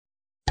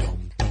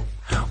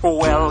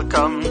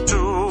Welcome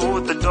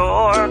to the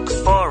Dork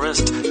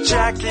Forest.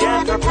 Jackie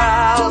and her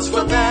pals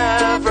will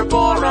never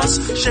bore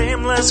us.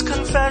 Shameless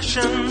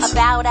confessions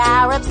about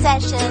our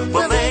obsession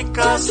will make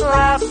us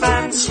laugh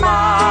and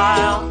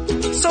smile.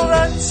 So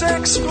let's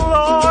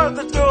explore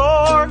the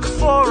Dork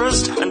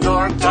Forest and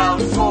dork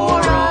out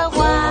for a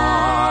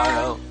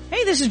while.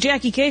 Hey, this is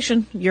Jackie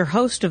Cation, your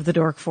host of the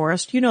Dork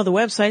Forest. You know the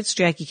websites,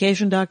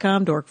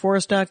 JackieCation.com,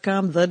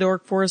 DorkForest.com,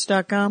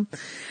 TheDorkForest.com.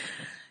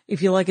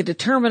 If you like a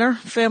determiner,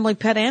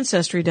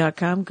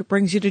 FamilyPetAncestry.com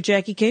brings you to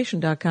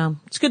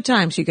JackieCation.com. It's good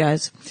times, you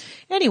guys.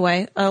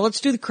 Anyway,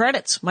 let's do the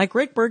credits. Mike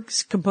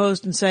Rickberg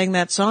composed and sang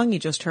that song you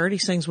just heard. He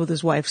sings with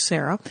his wife,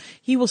 Sarah.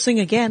 He will sing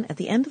again at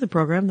the end of the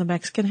program, the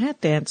Mexican Hat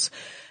Dance.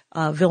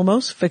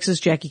 Vilmos fixes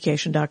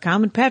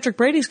JackieCation.com, and Patrick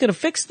Brady's going to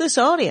fix this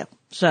audio.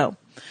 So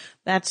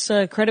that's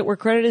credit where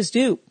credit is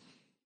due.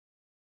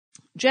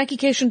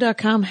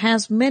 JackieCation.com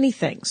has many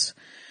things,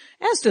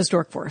 as does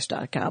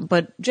DorkForest.com,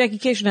 but Jackie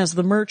Cation has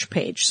the merch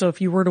page. So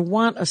if you were to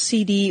want a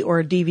CD or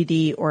a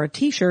DVD or a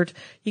t-shirt,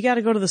 you got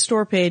to go to the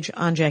store page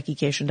on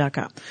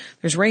JackieCation.com.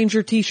 There's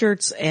Ranger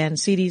t-shirts and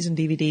CDs and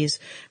DVDs.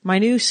 My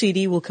new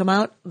CD will come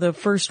out the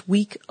first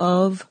week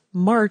of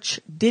March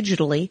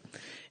digitally,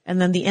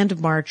 and then the end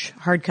of March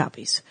hard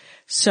copies.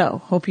 So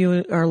hope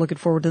you are looking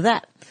forward to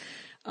that.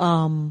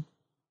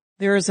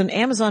 There is an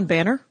Amazon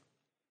banner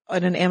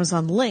and an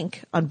Amazon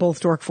link on both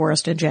Dork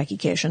Forest and Jackie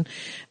Cation.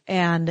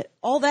 And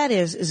all that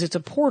is it's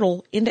a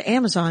portal into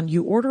Amazon.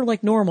 You order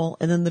like normal,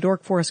 and then the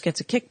Dork Forest gets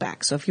a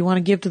kickback. So if you want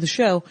to give to the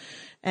show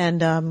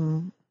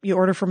and you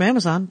order from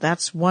Amazon,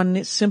 that's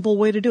one simple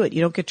way to do it.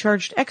 You don't get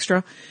charged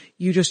extra.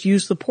 You just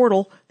use the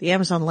portal, the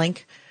Amazon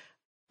link,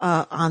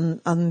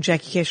 on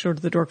Jackie Cation or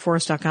to the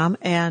DorkForest.com,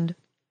 and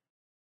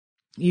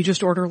you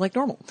just order like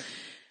normal.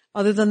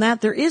 Other than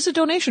that, there is a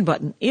donation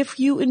button. If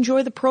you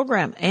enjoy the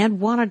program and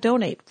want to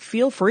donate,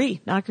 feel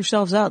free. Knock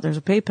yourselves out. There's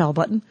a PayPal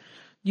button.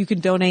 You can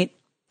donate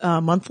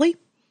monthly.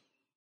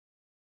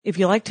 If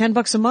you like,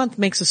 $10 a month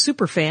makes a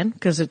super fan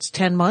because it's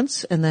 10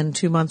 months and then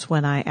 2 months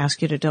when I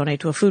ask you to donate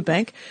to a food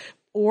bank.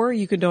 Or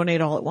you can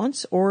donate all at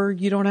once, or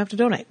you don't have to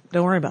donate.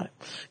 Don't worry about it.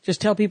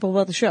 Just tell people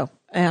about the show.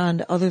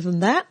 And other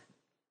than that,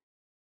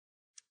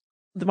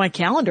 my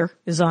calendar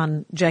is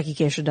on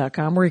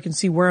JackieCation.com where you can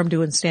see where I'm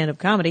doing stand-up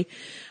comedy.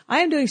 I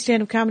am doing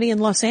stand-up comedy in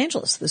Los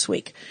Angeles this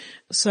week.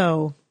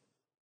 So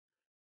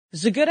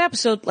this is a good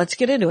episode. Let's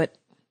get into it.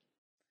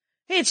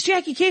 Hey, it's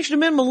Jackie Cation.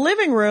 I'm in my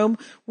living room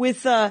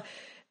with,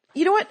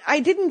 you know what?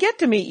 I didn't get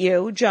to meet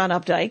you, John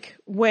Opdycke,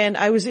 when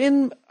I was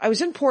in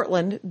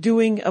Portland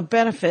doing a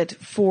benefit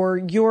for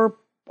your,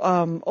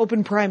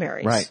 open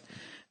primaries. Right.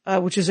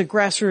 Which is a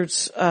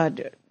grassroots,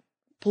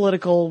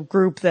 political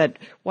group that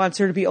wants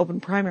there to be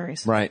open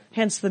primaries. Right.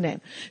 Hence the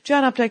name.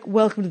 John Opdycke,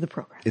 welcome to the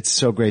program. It's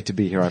so great to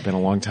be here. I've been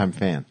a longtime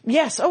fan.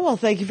 Yes. Oh, well,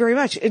 thank you very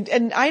much.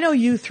 And I know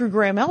you through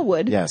Graham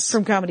Elwood. Yes.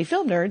 From Comedy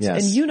Film Nerds.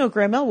 Yes. And you know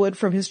Graham Elwood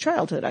from his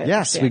childhood, I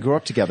understand. We grew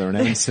up together in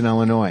Evanston,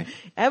 Illinois.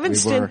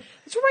 Evanston.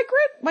 That's where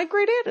my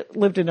great aunt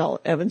lived in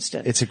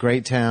Evanston. It's a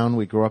great town.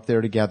 We grew up there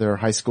together,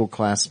 high school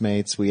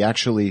classmates. We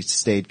actually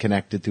stayed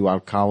connected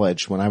throughout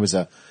college. When I was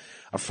a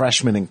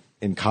freshman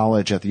in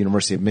college at the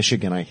University of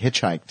Michigan, I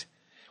hitchhiked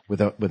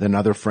with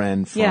another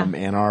friend from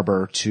Ann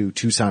Arbor to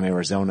Tucson,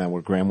 Arizona,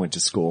 where Graham went to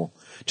school.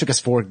 It took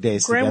us 4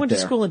 days to get there. Graham went to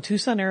school in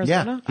Tucson,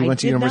 Arizona? Yeah, he went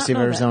to University of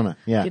Arizona.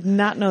 Yeah. Did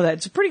not know that.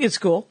 It's a pretty good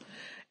school.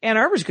 Ann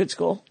Arbor's a good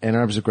school. Ann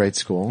Arbor's a great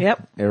school.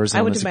 Yep.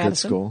 Arizona's a good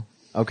school.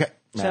 Okay.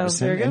 Madison.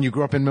 So, there you go. And you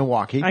grew up in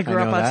Milwaukee. I grew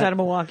up outside of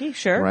Milwaukee,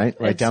 sure.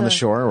 Right down the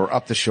shore or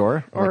up the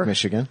shore, like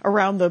Michigan.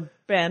 Around the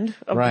bend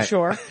of the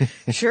shore.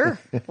 Sure.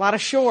 A lot of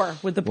shore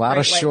with the Great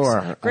Lakes.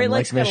 Shore. Great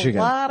Lakes got Michigan.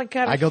 a lot of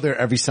kind of... I go there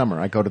every summer.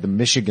 I go to the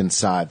Michigan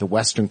side, the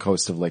western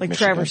coast of Lake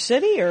Michigan. Like Traverse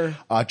City or?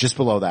 Just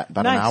below that.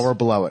 About an hour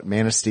below it.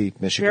 Manistee,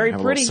 Michigan. Very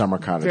have pretty. A little summer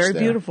cottage Very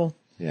there. beautiful.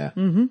 Yeah.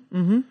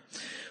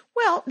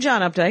 Well,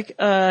 John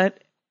Opdycke,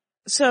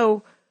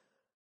 so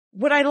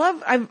what I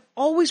love, I've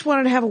always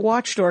wanted to have a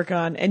watch dork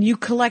on, and you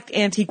collect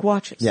antique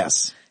watches.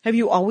 Yes. Have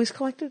you always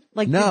collected?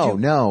 Like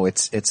No.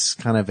 It's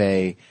kind of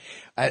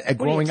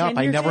growing up,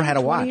 I never had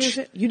a watch.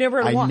 You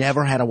never had a watch? I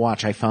never had a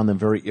watch. I found them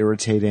very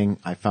irritating.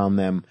 I found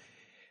them,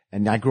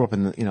 and I grew up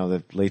in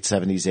the late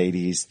 70s,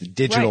 80s. The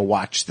digital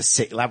watch,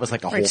 that was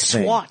like a whole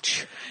thing.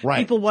 Swatch. Right.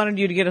 People wanted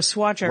you to get a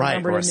Swatch. I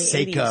remember in the 80s. Or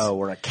a Seiko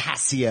or a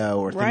Casio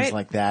or things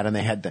like that. And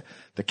they had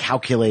the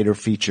calculator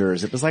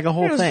features. It was like a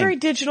whole thing. It was very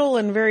digital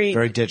and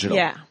very digital.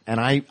 Yeah. And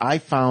I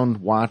found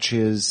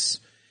watches,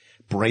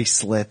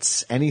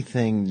 bracelets,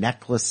 anything,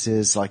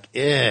 necklaces, I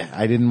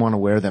didn't want to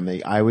wear them.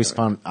 I always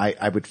found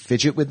I would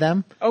fidget with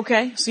them.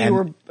 Okay. So you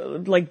were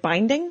like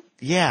binding?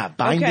 Yeah,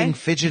 binding,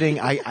 fidgeting.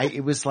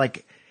 It was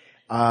like,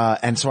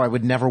 and so I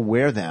would never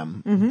wear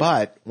them. Mm-hmm.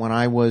 But when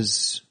I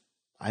was,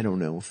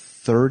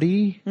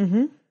 30,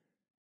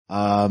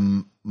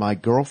 my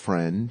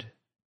girlfriend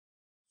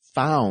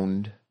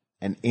found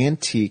an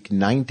antique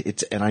and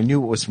I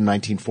knew it was from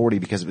 1940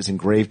 because it was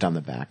engraved on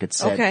the back. It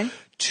said,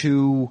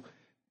 to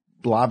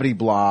blah, blah,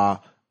 blah,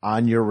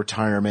 on your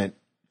retirement,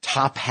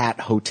 Top Hat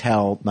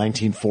Hotel,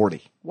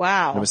 1940.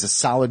 Wow. And it was a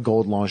solid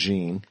gold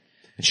Longines,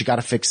 and she got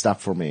it fixed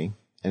up for me.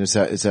 and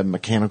it's a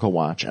mechanical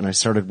watch, and I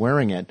started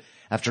wearing it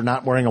after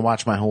not wearing a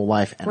watch my whole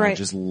life, and I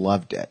just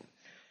loved it.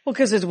 Well,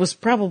 because it was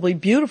probably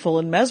beautiful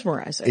and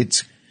mesmerizing.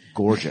 It's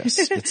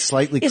gorgeous. It's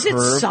slightly curved. Is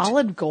it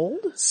solid gold?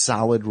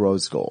 Solid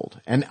rose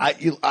gold. And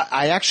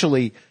I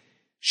actually,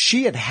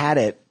 she had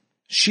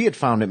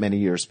found it many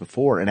years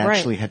before and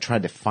actually had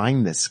tried to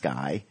find this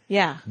guy.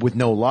 Yeah. With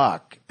no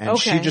luck. And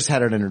she just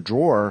had it in her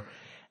drawer.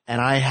 And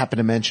I happened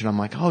to mention, I'm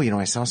like, oh,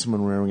 I saw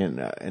someone wearing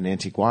an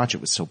antique watch. It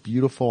was so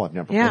beautiful. I've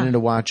never been into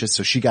watches.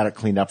 So she got it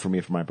cleaned up for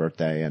me for my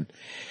birthday.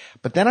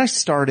 But then I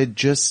started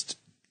just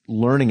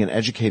learning and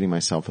educating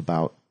myself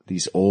about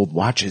these old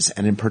watches,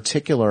 and in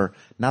particular,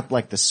 not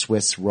like the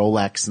Swiss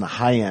Rolex and the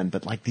high end,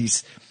 but like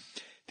these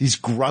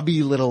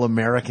grubby little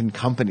American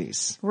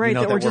companies, right?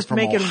 That were just from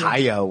making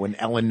Ohio and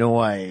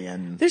Illinois,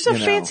 and there's a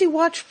fancy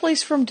watch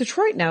place from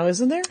Detroit now,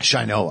 isn't there?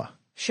 Shinola.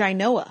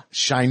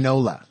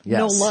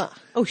 Yes. Nola.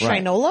 Oh,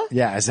 Shinola. Right.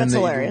 Yeah, as that's in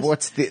hilarious.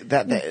 What's the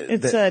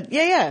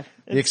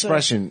The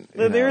expression.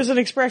 There is an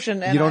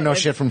expression. And you don't know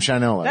shit from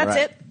Shinola. That's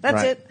right. it.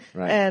 That's it.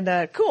 Right.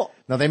 And cool.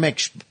 No, they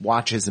make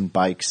watches and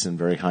bikes and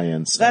very high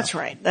end stuff. That's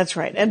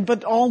right.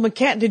 But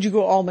did you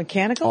go all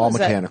mechanical? All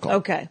mechanical.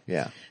 Okay.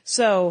 Yeah.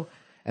 So.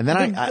 And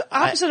then the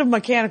opposite of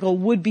mechanical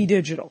would be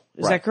digital.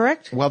 Is that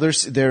correct? Well,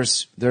 there's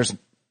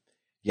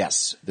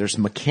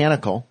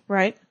mechanical.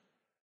 Right.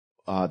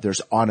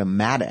 There's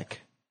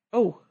automatic.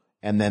 Oh.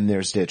 And then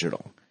there's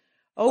digital.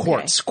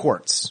 Okay.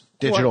 Quartz.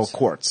 Digital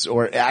quartz.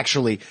 Or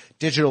actually,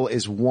 digital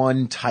is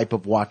one type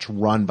of watch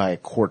run by a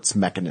quartz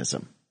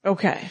mechanism.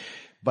 Okay.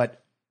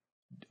 But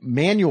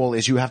manual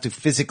is you have to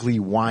physically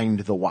wind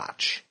the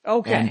watch.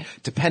 Okay. And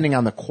depending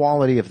on the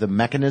quality of the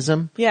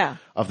mechanism. Yeah.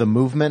 Of the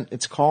movement,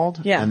 it's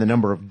called. Yeah. And the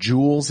number of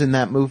jewels in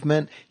that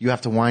movement, you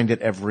have to wind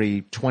it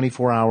every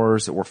 24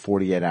 hours or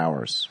 48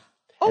 hours.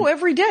 Oh,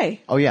 every day.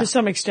 Oh, yeah. To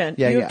some extent.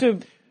 Yeah, you have to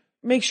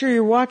make sure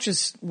your watch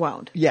is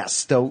wound.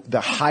 Yes, though the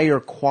higher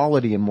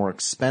quality and more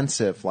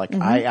expensive, like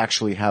I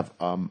actually have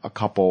a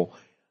couple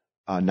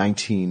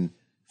 1950s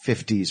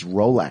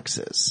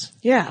Rolexes.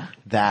 Yeah.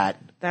 That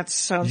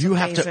sounds you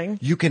amazing.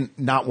 you can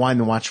not wind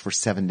the watch for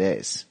 7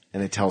 days,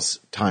 and it tells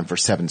time for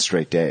 7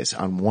 straight days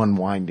on one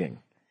winding.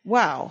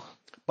 Wow.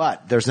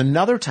 But there's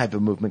another type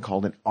of movement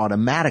called an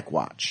automatic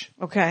watch.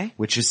 Okay.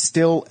 Which is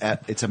still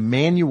it's a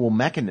manual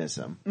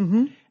mechanism.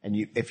 Mm-hmm. And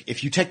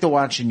if you take the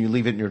watch and you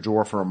leave it in your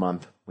drawer for a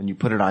month, when you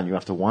put it on, you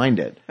have to wind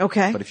it.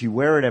 Okay. But if you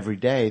wear it every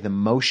day, the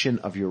motion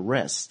of your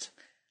wrist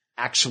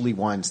actually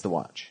winds the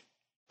watch.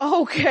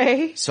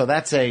 Okay. So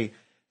that's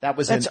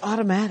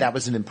automatic. That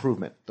was an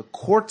improvement. The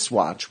quartz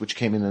watch, which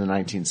came in the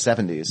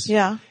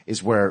 1970s,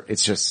 is where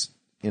it's just,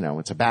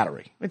 it's a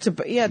battery. It's a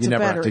battery. You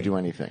never have to do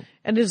anything.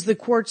 And is the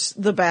quartz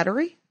the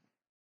battery?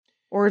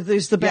 Or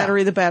is the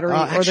battery the battery?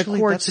 Or the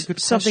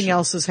quartz something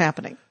else is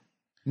happening?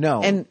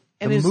 No. And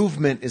the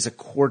movement is a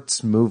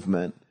quartz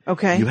movement.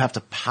 Okay. You have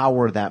to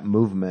power that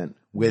movement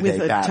with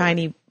a battery.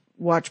 Tiny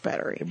watch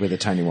battery. With a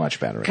tiny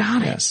watch battery.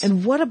 Got it. Yes.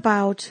 And what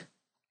about,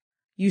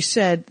 you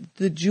said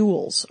the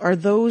jewels? Are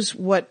those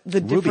what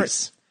the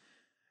Rubies.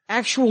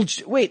 Actual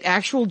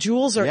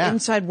jewels are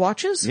inside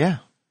watches? Yeah.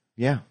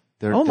 Yeah.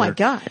 Oh my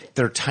God.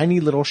 They're tiny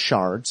little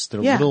shards.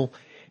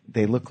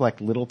 They look like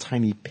little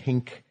tiny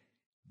pink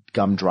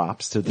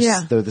gumdrops.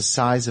 They're the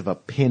size of a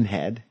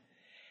pinhead.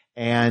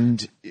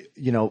 And,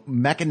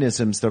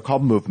 mechanisms, they're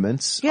called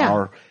movements,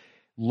 are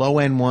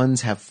low-end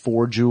ones have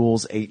 4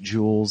 jewels, 8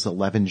 jewels,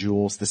 11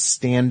 jewels. The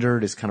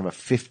standard is kind of a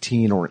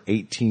 15 or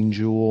 18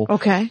 jewel.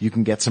 Okay. You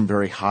can get some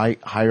very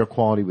higher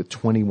quality with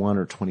 21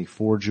 or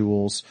 24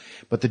 jewels.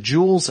 But the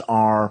jewels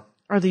are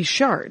these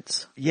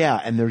shards. Yeah,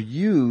 and they're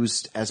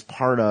used as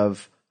part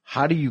of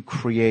how do you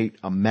create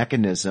a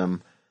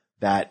mechanism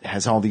that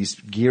has all these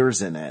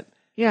gears in it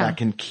that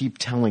can keep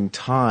telling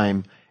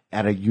time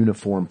at a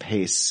uniform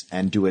pace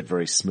and do it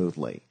very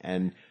smoothly.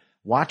 And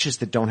watches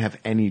that don't have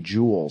any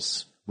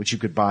jewels, which you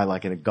could buy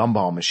like in a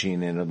gumball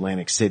machine in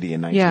Atlantic City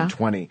in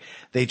 1920,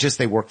 they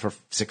work for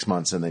 6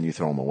 months and then you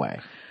throw them away.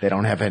 They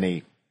don't have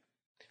any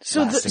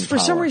lasting for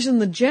power. some reason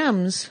the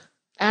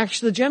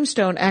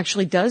gemstone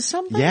actually does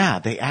something? Yeah,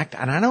 they act,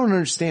 and I don't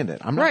understand it.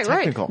 I'm not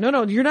technical. Right.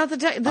 No, you're not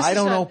the I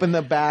don't open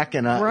the back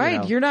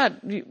and you're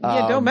not,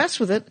 don't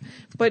mess with it.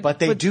 But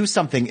they do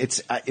something.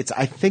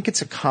 I think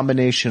it's a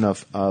combination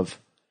of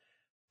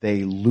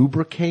they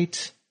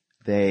lubricate,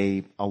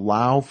 they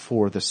allow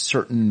for the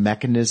certain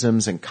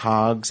mechanisms and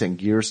cogs and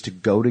gears to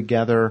go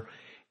together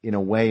in a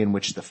way in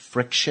which the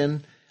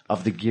friction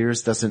of the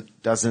gears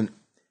doesn't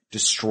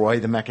destroy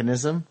the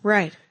mechanism.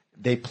 Right.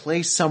 They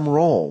play some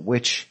role,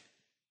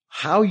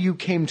 how you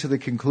came to the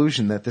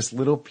conclusion that this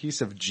little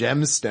piece of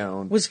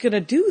gemstone was going to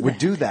do that. Would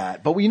do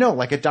that. But we know,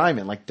 like a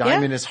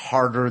diamond, is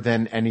harder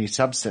than any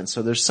substance.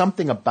 So there's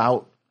something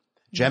about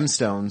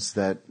gemstones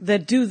that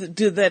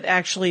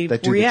actually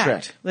do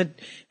react. the trick.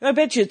 I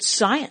bet you it's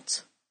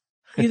science.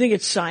 You think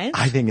it's science?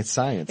 I think it's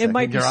science. It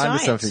might be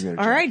science. There,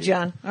 all right,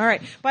 John. All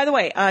right. By the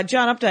way,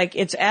 John Opdycke,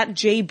 it's at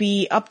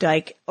JB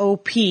Opdycke,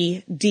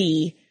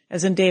 OPD,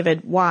 as in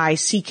David,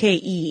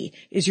 YCKE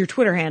is your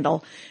Twitter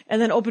handle.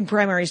 And then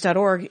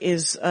openprimaries.org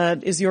is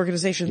the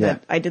organization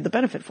that I did the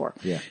benefit for.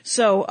 Yeah.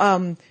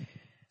 So,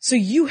 so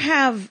you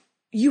have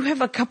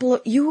a couple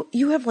of,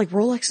 you have like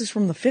Rolexes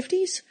from the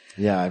 50s?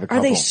 Yeah, I have a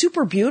couple. Are they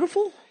super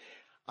beautiful?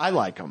 I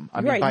like them.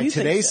 I mean, Right, by you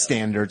think today's so.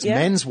 standards, Yeah.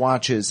 men's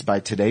watches by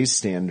today's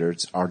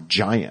standards are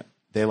giant.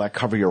 They like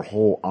cover your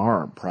whole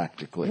arm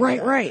practically.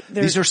 Right, right.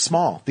 These are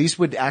small. These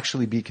would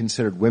actually be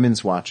considered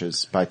women's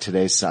watches by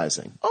today's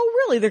sizing. Oh,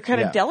 really? They're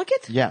kind Yeah. of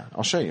delicate? Yeah,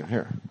 I'll show you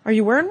here. Are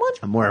you wearing one?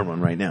 I'm wearing one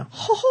right now.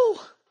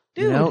 Oh,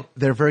 dude. You know,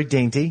 they're very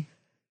dainty.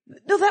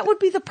 No, that would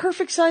be the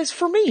perfect size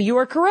for me. You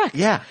are correct.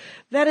 Yeah.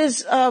 That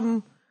is,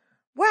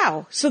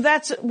 wow. So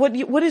that's,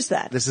 what is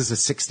that? This is a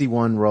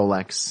 61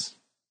 Rolex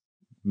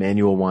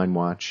manual wine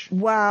watch.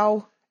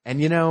 Wow.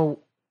 And you know,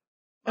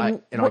 I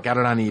got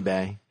it on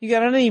eBay. You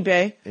got it on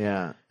eBay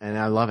Yeah. And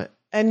I love it.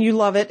 and you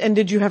love it. And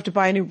did you have to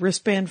buy a new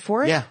wristband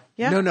for it? Yeah.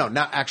 Yeah. No,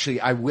 not actually.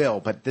 I will,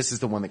 but this is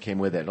the one that came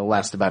with it. It'll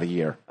last about a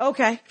year.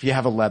 Okay. If you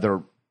have a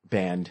leather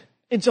band.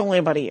 It's only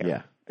about a year.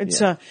 Yeah. It's,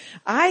 Yeah.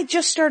 I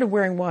just started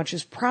wearing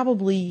watches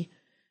probably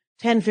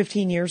 10,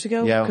 15 years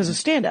ago Yeah. because of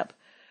stand up.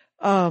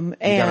 You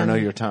gotta know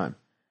your time.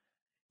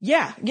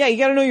 Yeah, you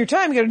gotta know your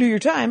time, you gotta do your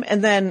time.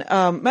 And then,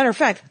 matter of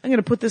fact, I'm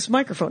gonna put this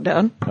microphone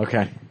down.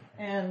 Okay.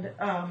 And,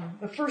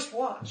 the first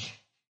watch.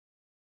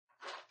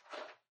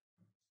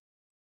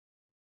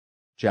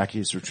 Jackie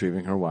is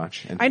retrieving her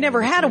watch. And I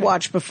never had a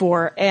watch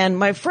before, and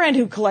my friend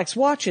who collects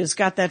watches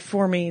got that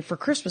for me for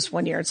Christmas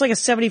one year. It's like a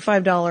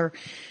 $75,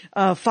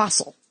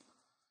 Fossil.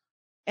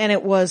 And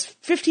it was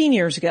 15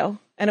 years ago,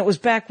 and it was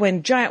back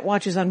when giant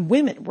watches on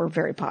women were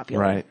very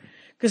popular. Right.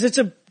 Because it's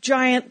a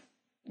giant,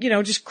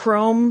 just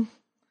chrome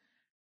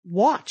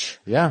watch.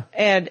 Yeah.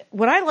 And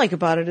what I like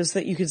about it is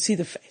that you can see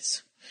the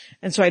face.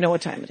 And so I know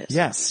what time it is.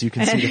 Yes, you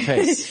can see the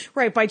face.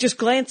 Right, by just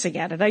glancing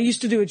at it. I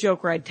used to do a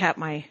joke where I'd tap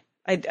my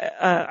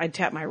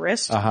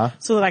wrist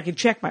so that I could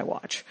check my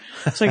watch.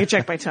 So I could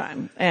check my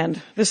time.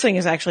 And this thing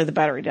is actually, the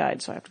battery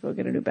died, so I have to go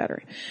get a new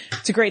battery.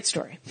 It's a great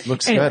story.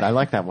 Looks Anyway, good. I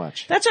like that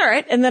watch. That's all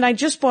right. And then I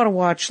just bought a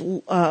watch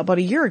about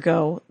a year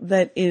ago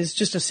that is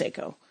just a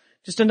Seiko.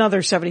 Just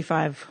another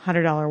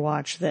 $7,500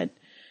 watch that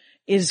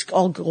is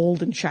all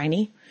gold and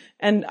shiny.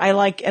 And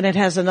it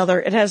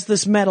has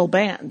this metal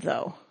band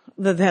though,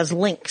 that has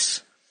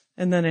links.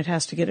 And then it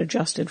has to get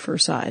adjusted for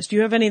size. Do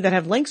you have any that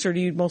have links, or do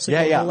you mostly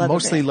go with the leather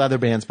mostly band? leather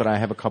bands, but I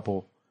have a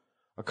couple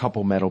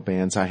metal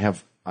bands. I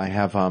have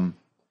some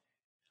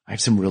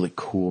really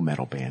cool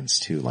metal bands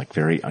too, like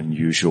very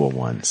unusual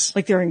ones.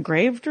 Like they're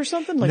engraved or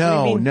something? Like,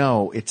 what do you mean?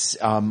 No. It's,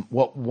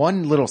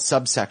 one little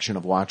subsection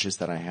of watches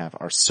that I have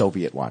are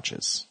Soviet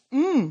watches.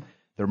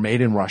 They're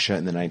made in Russia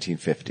in the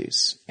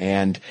 1950s.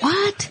 And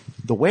What?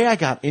 the way I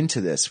got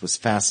into this was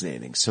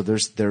fascinating. So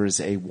there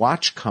is a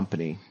watch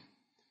company,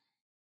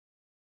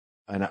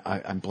 and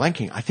I'm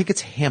blanking. I think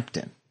it's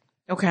Hampton.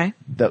 Okay.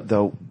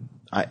 Though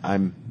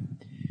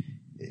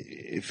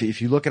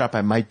if you look it up,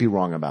 I might be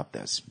wrong about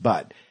this,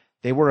 but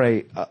they were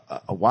a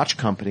watch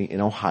company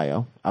in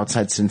Ohio,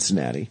 outside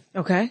Cincinnati.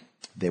 Okay.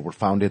 They were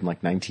founded in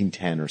like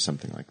 1910 or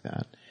something like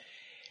that.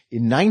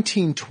 In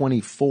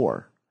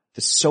 1924,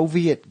 the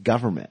Soviet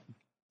government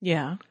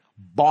Yeah.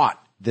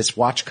 bought this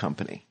watch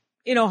company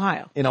In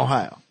Ohio.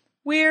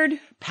 Weird.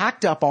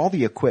 packed up all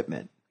the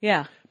equipment,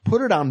 Yeah.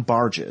 put it on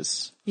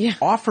barges, Yeah.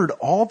 offered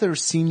all their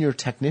senior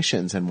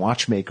technicians and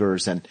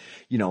watchmakers and,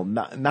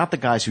 not the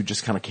guys who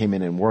just kind of came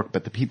in and worked,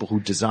 but the people who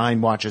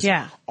design watches,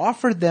 Yeah.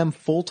 offered them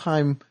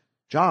full-time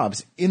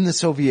jobs in the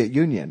Soviet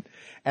Union.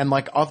 And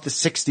like of the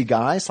 60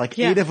 guys, like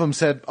Yeah. 8 of them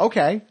said,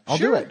 okay, I'll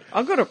do it.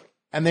 I'll go to.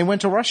 And they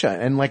went to Russia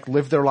and like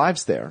lived their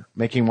lives there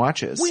making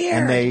watches.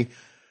 Weird. And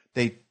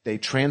they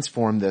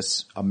transformed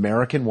this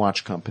American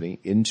watch company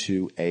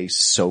into a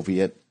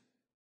Soviet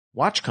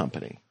watch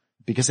company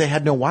because they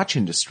had no watch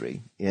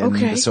industry in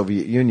the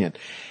Soviet Union.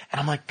 And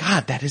I'm like,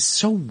 God, that is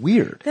so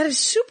weird. That is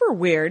super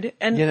weird.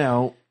 And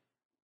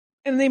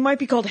and they might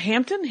be called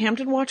Hampton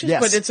watches,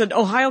 Yes. but it's an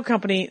Ohio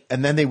company.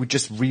 and then they would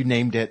just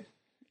renamed it.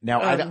 Now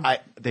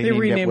they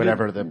named it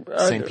whatever the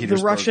St. Petersburg.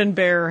 The Russian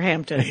Bear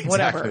Hampton,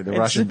 whatever. Exactly, the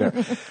Russian bear.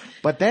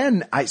 But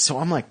then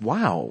I'm like,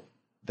 wow,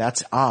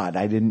 that's odd.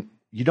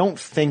 You don't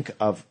think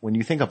of, when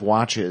you think of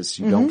watches,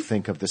 you don't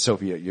think of the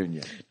Soviet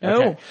Union. No.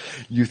 Okay?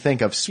 You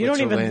think of You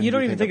Switzerland.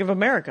 don't even think of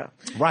America.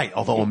 Right.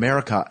 Although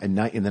America in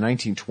the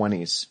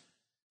 1920s,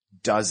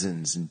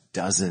 dozens and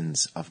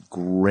dozens of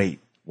great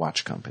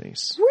watch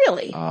companies.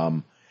 Really?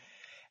 And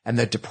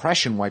the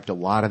Depression wiped a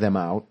lot of them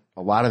out.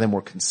 A lot of them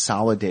were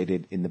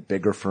consolidated in the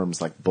bigger firms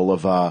like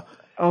Bulova,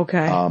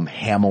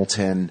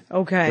 Hamilton.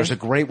 Okay. There's a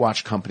great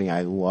watch company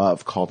I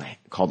love called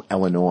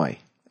Illinois.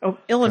 Oh,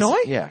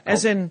 Illinois? Yeah.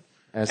 As in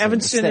As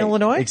Evanston, the state.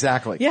 Illinois?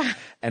 Exactly. Yeah.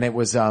 And it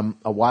was a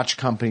watch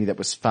company that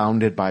was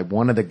founded by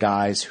one of the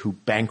guys who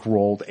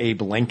bankrolled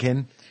Abe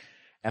Lincoln.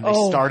 And they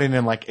started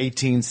in like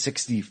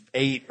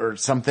 1868 or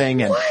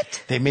something. And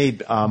What? they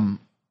made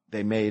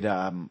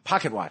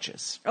pocket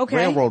watches. Okay.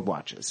 Railroad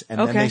watches. And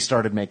then they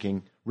started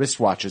making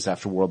wristwatches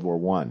after World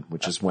War I,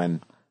 which is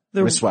when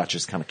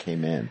wristwatches kind of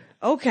came in.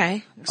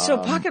 Okay. So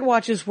pocket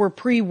watches were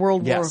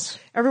pre-World War. Yes.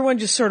 Everyone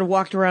just sort of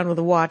walked around with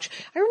a watch.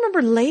 I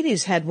remember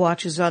ladies had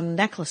watches on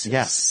necklaces.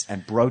 Yes.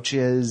 And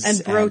brooches.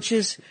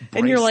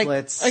 And you're like,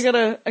 bracelets. I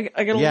gotta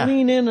Yeah.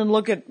 lean in and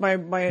look at my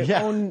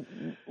Yeah.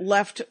 own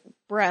left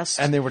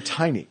breast. And they were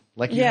tiny.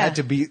 Like you Yeah.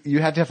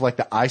 had to have like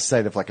the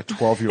eyeyesight of like a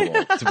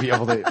 12-year-old to be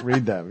able to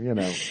read them, you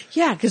know.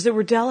 Yeah, because they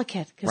were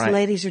delicate. Because Right.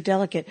 ladies are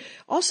delicate.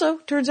 Also,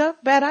 turns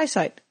out, bad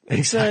eyesight.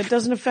 It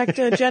doesn't affect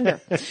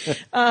gender.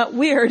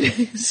 Weird.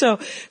 So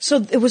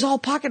it was all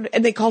pocket,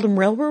 and they called them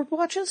railroad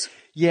watches?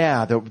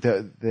 Yeah,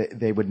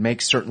 they would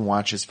make certain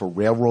watches for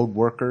railroad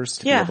workers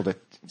to Yeah. be able to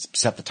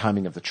set the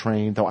timing of the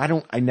train. Though I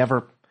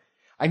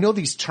know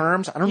these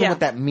terms. I don't know Yeah. what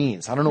that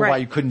means. I don't know Right. why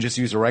you couldn't just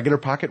use a regular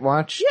pocket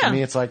watch. Yeah. To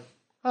me, it's like,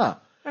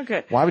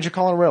 Okay. why would you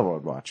call it a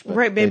railroad watch? But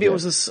Right, maybe they it did.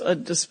 was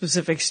a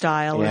specific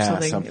style or Yeah,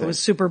 something. something. It was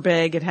super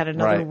big. It had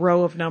another Right.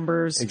 row of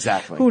numbers.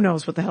 Exactly. Who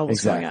knows what the hell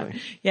was going on?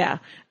 Exactly. Yeah.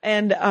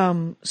 And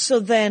so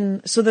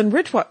then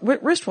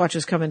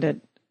wristwatches come into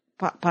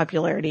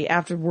popularity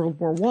after World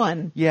War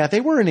I. Yeah,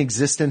 they were in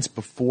existence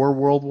before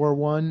World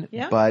War I,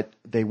 Yeah. but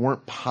they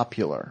weren't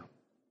popular.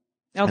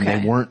 Okay.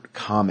 And they weren't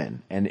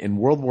common. And in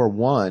World War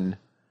I,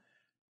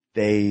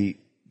 they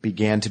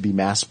began to be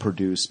mass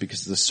produced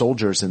because the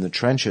soldiers in the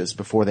trenches,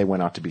 before they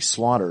went out to be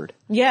slaughtered,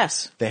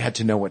 Yes. they had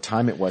to know what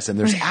time it was. And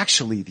there's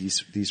actually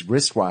these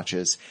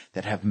wristwatches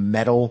that have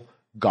metal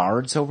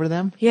guards over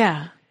them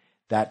Yeah.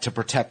 that to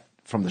protect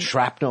from the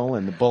shrapnel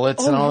and the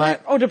bullets and all right.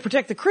 that. Oh, to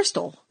protect the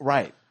crystal.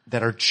 Right.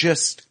 That are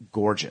just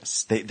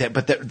gorgeous. But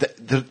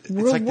it's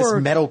World like this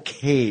War- metal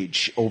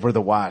cage over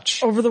the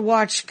watch. Over the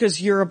watch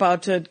because you're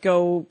about to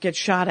go get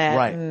shot at.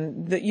 Right.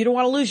 And you don't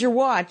want to lose your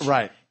watch.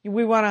 Right.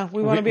 We want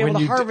to be able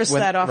to harvest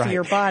that off of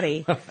your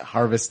body.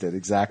 Harvest it,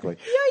 exactly.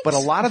 Yikes. But a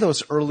lot of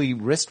those early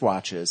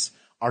wristwatches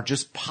are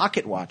just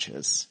pocket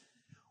watches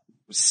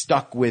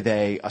stuck with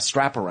a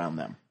strap around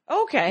them.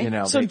 Okay. You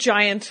know, so they-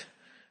 giant,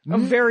 of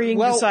varying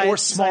size. Or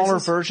smaller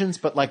sizes. versions,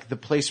 but like the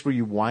place where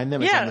you wind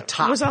them is Yeah, on the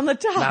top. it was on the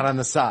top. Not on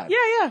the side.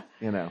 Yeah.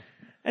 You know.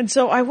 And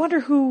so I wonder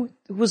who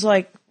was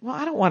like, well,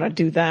 I don't want to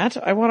do that.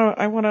 I want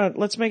to,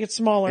 let's make it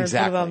smaller and put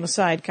Exactly. it on the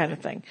side kind of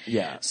thing.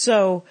 Yeah.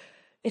 So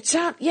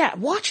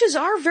watches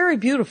are very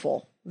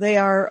beautiful. They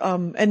are,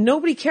 and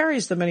nobody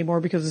carries them anymore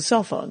because of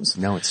cell phones.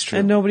 No, it's true.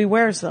 And nobody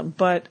wears them.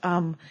 But,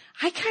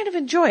 I kind of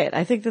enjoy it.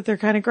 I think that they're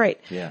kind of great.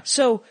 Yeah.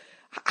 So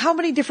how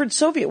many different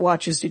Soviet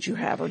watches did you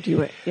have or do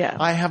you, yeah.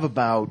 I have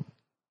about,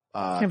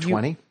 Have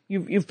 20.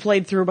 You've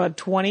played through about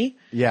 20?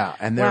 Yeah.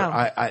 And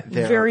they're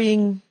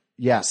varying.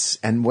 Yes,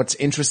 and what's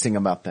interesting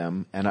about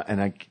them, and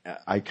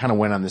I kind of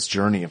went on this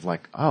journey of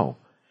like, oh,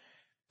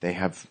 they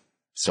have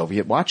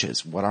Soviet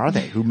watches. What are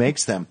they? Who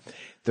makes them?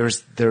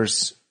 There's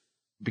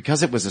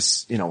because it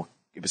was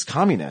it was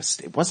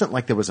communist. It wasn't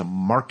like there was a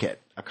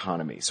market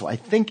economy. So I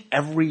think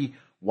every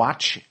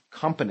watch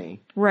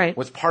company Right.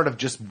 was part of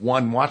just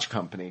one watch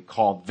company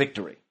called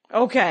Victory.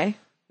 Okay.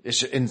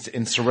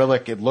 In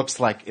Cyrillic, it looks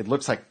like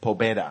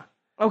Pobeda,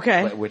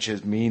 Okay. which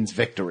means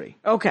victory.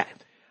 Okay.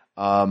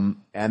 And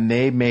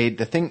they made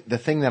the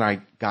thing that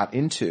I got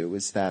into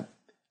is that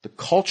the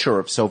culture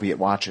of Soviet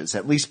watches,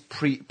 at least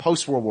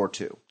post World War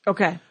II,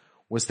 Okay.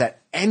 was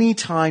that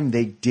anytime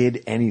they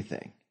did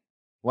anything,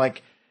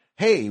 like,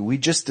 hey, we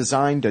just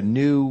designed a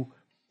new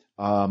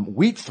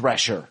wheat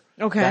thresher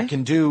Okay. that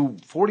can do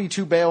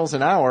 42 bales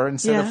an hour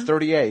instead Yeah. of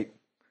 38,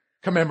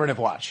 commemorative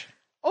watch.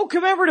 Oh,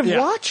 commemorative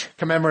watch?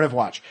 Commemorative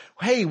watch.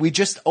 Hey, we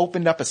just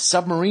opened up a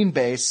submarine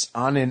base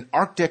on an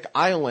Arctic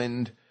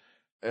island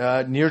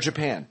near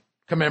Japan.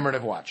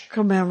 Commemorative watch.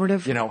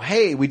 Commemorative. You know,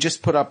 hey, we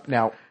just put up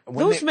now.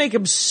 Those make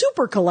them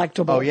super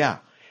collectible. Oh yeah.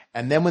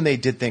 And then when they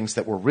did things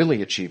that were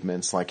really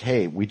achievements, like,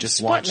 hey, we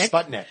just launched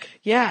Sputnik.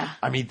 Yeah.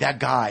 I mean, that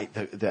guy,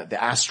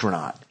 the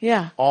astronaut.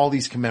 Yeah. All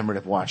these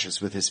commemorative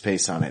watches with his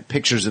face on it,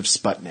 pictures of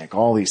Sputnik,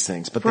 all these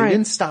things. But they Right.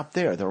 didn't stop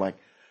there. They're like,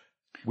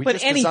 we But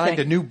just designed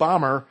a new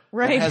bomber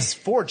Right. that has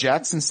 4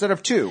 jets instead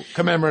of 2.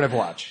 Commemorative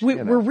watch. We're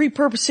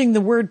repurposing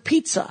the word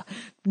pizza,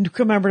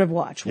 commemorative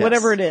watch, Yes.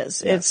 whatever it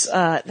is. Yes. It's,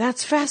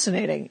 that's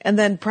fascinating. And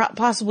then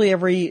possibly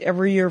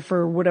every year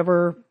for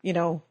whatever,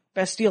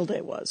 Bastille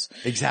Day was.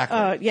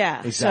 Exactly. Yeah.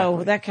 Exactly.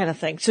 So that kind of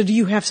thing. So do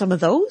you have some of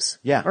those?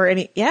 Yeah. Or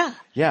any, yeah.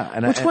 Yeah.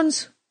 And Which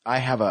ones? I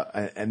have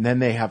and then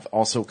they have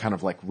also kind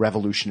of like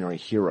revolutionary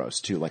heroes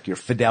too, like your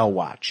Fidel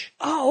watch,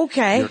 Oh,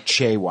 okay. your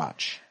Che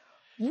watch.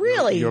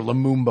 Really? Your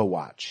Lumumba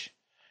watch.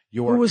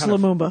 Who was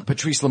Lumumba?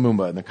 Patrice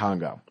Lumumba in the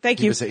Congo. Thank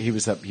He you. was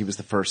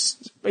the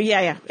first.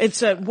 Yeah.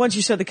 It's, once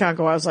you said the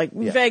Congo, I was like,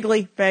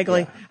 vaguely.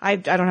 Yeah. I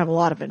don't have a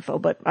lot of info,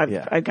 but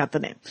I got the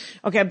name.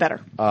 Okay, better.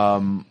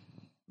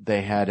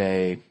 They had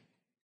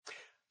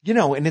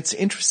and it's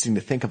interesting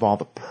to think of all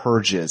the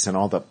purges and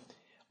all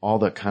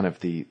the kind of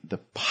the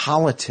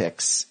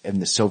politics in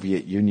the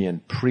Soviet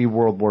Union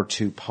pre-World War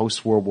II,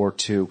 post-World War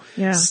II,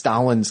 Yeah.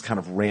 Stalin's kind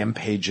of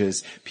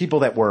rampages, people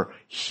that were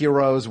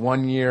heroes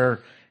one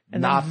year,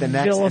 And not the then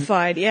next.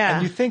 vilified, yeah.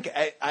 And you think,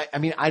 I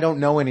mean, I don't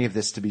know any of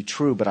this to be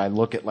true, but I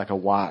look at like a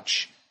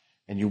watch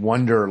and you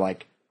wonder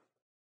like,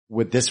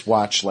 with this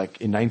watch,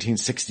 like in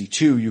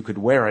 1962, you could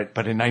wear it,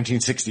 but in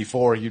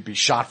 1964, you'd be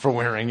shot for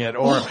wearing it,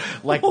 or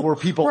like were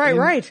people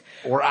right.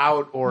 or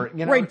out, or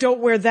right.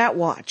 Don't wear that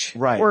watch,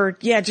 right? Or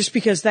just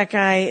because that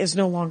guy is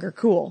no longer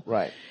cool,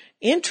 right?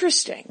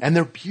 Interesting. And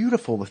they're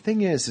beautiful. The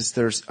thing is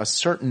there's a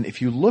certain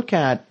if you look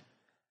at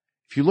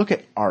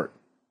art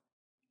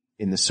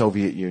in the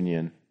Soviet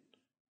Union,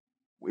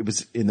 it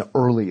was in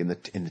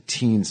the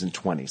teens and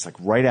 20s, like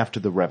right after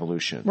the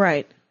revolution,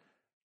 right?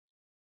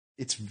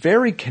 It's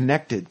very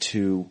connected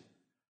to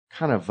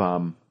kind of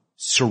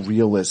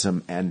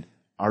surrealism and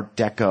Art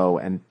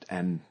Deco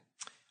and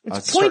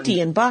it's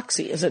pointy and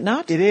boxy, is it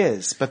not? It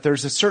is, but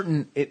there's a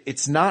certain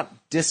it's not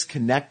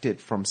disconnected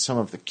from some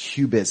of the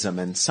cubism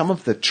and some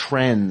of the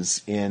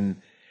trends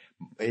in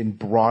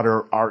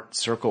broader art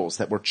circles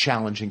that were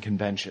challenging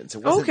conventions.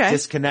 It wasn't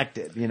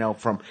disconnected,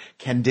 from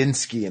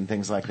Kandinsky and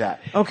things like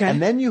that. Okay.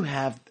 And then you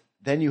have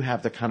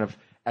the kind of,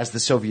 as the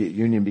Soviet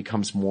Union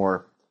becomes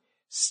more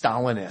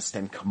Stalinist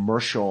and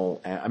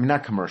commercial,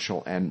 not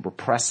commercial, and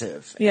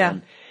repressive. Yeah.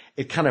 And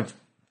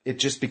it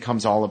just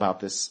becomes all about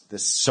this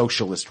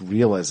socialist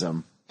realism.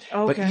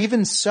 Okay. But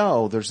even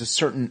so, there's a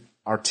certain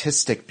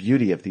artistic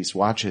beauty of these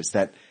watches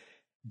that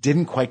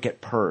didn't quite get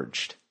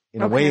purged.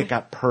 In a way, it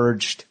got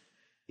purged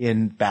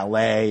in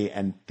ballet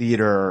and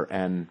theater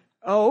and.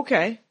 Oh,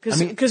 okay.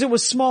 Because it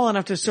was small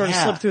enough to sort of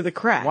slip through the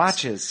cracks.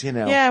 Watches,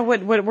 Yeah,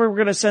 what we're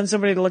going to send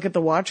somebody to look at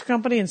the watch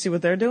company and see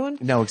what they're doing?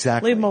 No,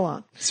 exactly. Leave them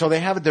alone. So both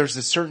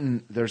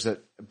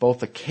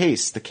a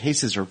case, the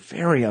cases are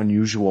very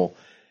unusual,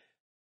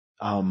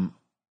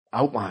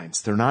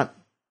 outlines. They're not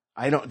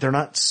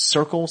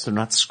circles, they're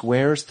not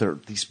squares, they're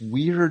these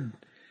weird.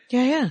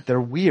 Yeah.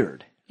 They're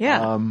weird.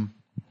 Yeah.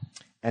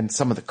 And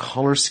some of the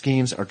color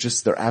schemes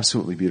they're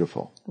absolutely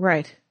beautiful.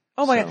 Right.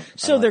 Oh my God.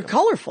 So they're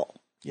colorful.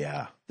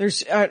 Yeah.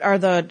 There's,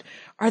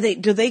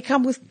 do they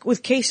come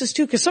with cases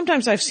too? Cause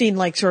sometimes I've seen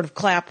like sort of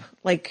clap,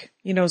 like,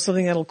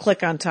 something that'll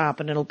click on top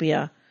and it'll be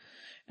and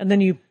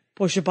then you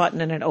push a button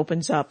and it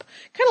opens up.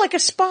 Kind of like a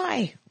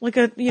spy. Like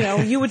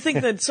you would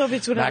think that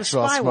Soviets would have a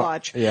spy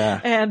watch.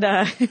 Yeah. And,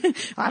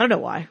 I don't know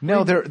why.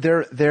 No, they're,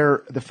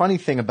 the funny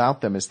thing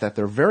about them is that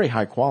they're very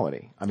high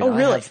quality.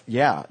 Really?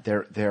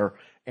 They're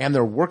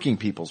working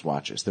people's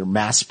watches. They're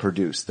mass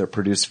produced. They're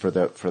produced for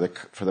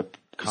the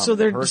so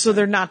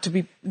they're not to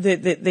be,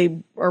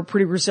 they are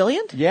pretty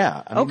resilient?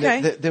 Yeah.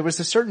 Okay. There was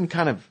a certain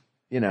kind of,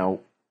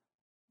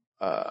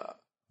 a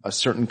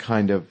certain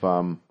kind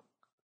of,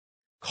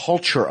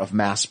 culture of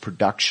mass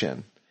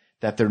production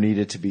that there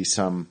needed to be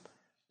some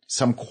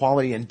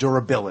quality and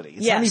durability.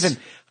 It's not even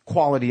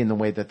quality in the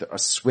way that a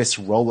Swiss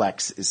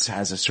Rolex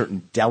has a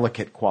certain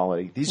delicate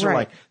quality. These are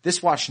like,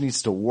 this watch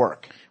needs to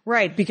work.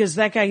 Right, because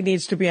that guy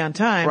needs to be on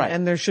time,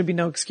 and there should be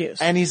no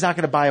excuse. And he's not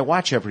going to buy a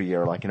watch every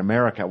year like in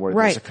America where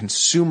there's a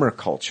consumer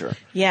culture.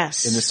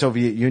 Yes. In the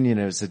Soviet Union,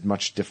 it was a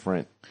much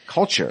different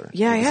culture.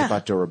 Yeah, it was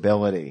about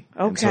durability.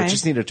 Okay. And so it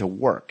just needed to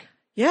work.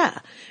 Yeah.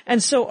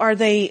 And so are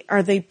they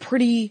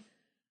pretty,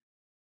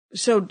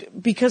 so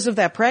because of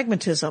that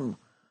pragmatism,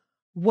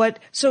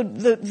 so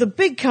the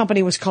big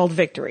company was called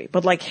Victory,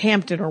 but like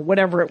Hampton or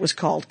whatever it was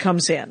called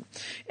comes in,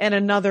 and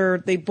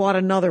they bought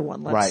another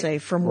one, let's say,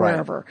 from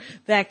wherever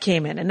that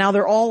came in, and now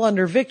they're all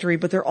under Victory,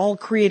 but they're all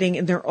creating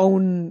in their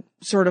own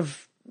sort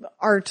of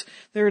art.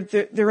 They're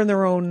in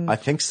their own. I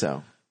think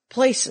so.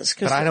 Places,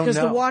 because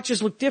the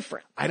watches look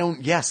different.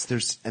 Yes,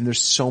 there's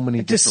so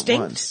many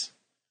different ones.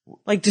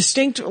 Like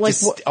distinct, like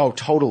oh,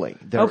 totally.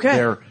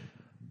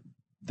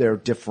 They're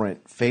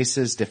different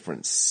faces,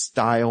 different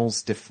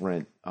styles,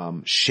 different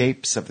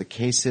shapes of the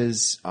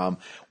cases.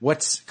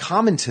 What's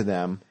common to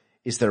them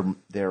is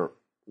they're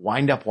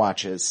wind-up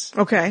watches.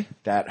 Okay.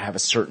 That have a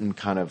certain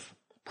kind of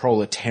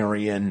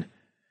proletarian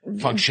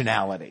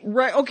functionality.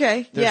 Right.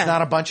 Okay. There's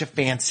not a bunch of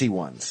fancy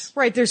ones.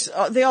 Right.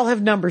 They all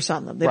have numbers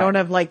on them. They don't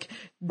have like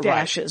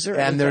dashes or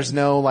anything. And there's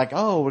no like,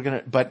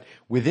 but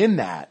within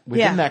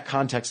that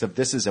context of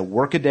this is a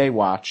workaday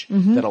watch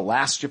that'll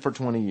last you for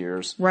 20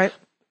 years. Right.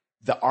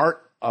 The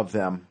art of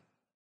them,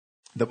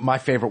 my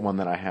favorite one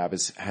that I have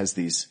has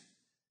these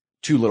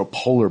two little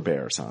polar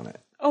bears on it.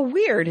 Oh,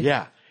 weird.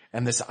 Yeah.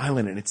 And this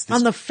island, and it's this.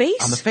 On the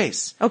face? On the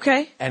face.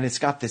 Okay. And it's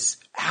got this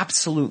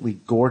absolutely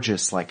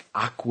gorgeous, like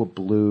aqua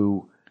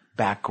blue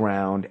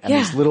background and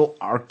these little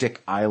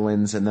Arctic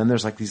islands. And then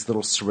there's like these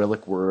little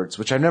Cyrillic words,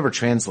 which I've never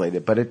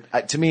translated,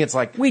 but to me it's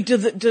like. We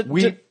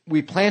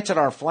planted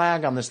our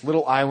flag on this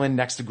little island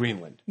next to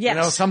Greenland.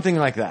 Yes. something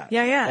like that.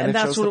 Yeah. And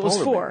that's what it was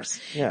for. Bears.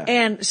 Yeah.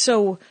 And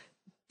so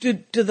do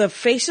the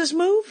faces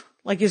move?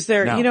 Like, is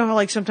there, you know how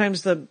like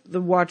sometimes the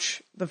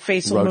watch, the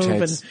face will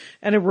move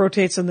and it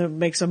rotates and it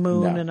makes a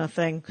moon and a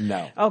thing?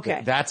 No.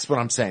 Okay. That's what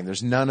I'm saying.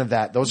 There's none of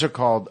that. Those are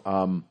called,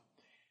 I'm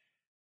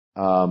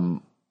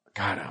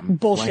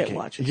bullshit blanking.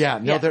 watches. Yeah.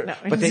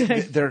 But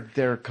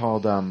they're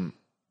called,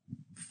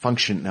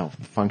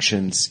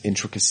 functions,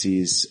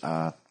 intricacies,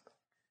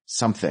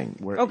 something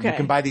where Okay. you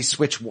can buy these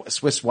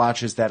Swiss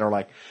watches that are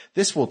like,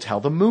 this will tell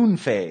the moon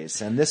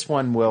phase and this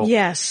one will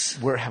Yes.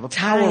 have a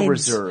power Tides.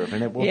 reserve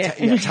and it will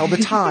Yeah. tell the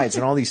tides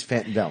and all these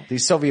no,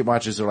 these Soviet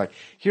watches are like,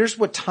 here's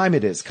what time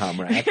it is,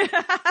 comrade.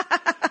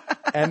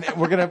 And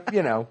we're going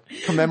to,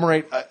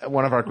 commemorate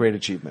one of our great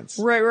achievements.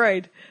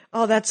 Right.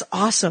 Oh, that's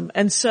awesome.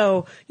 And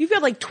so you've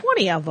got like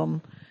 20 of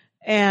them.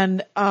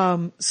 And,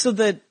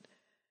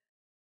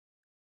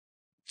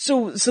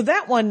 so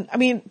that one, I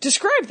mean,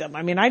 describe them.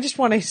 I mean, I just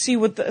want to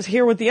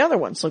hear what the other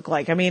ones look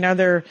like. I mean,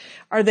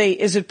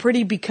 is it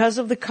pretty because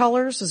of the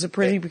colors? Is it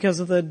pretty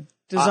because of the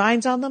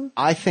designs on them?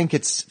 I think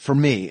it's, for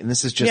me, and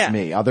this is just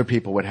me, other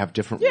people would have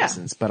different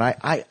reasons, but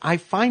I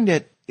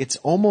find it's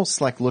almost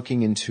like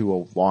looking into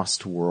a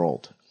lost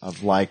world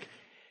of like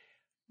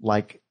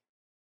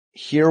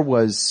here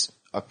was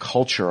a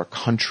culture, a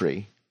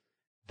country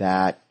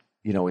that,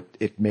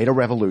 it made a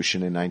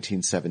revolution in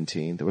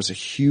 1917. There was a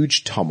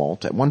huge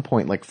tumult. At one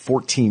point, like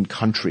 14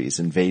 countries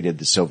invaded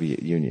the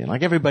Soviet Union.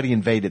 Like everybody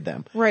invaded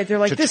them. Right. They're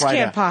like, this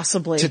can't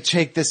possibly. To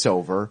take this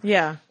over.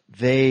 Yeah.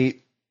 They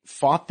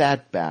fought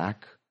that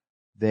back.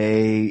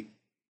 They,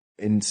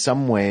 in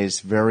some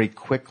ways, very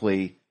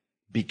quickly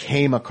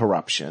became a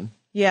corruption.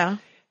 Yeah.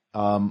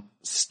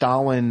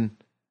 Stalin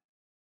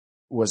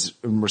was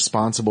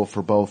responsible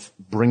for both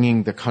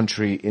bringing the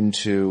country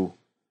into,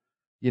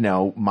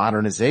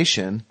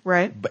 modernization.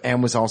 Right.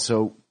 And was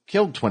also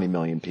killed 20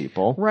 million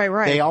people.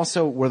 Right. They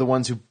also were the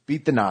ones who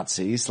beat the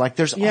Nazis. Like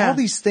there's all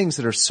these things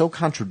that are so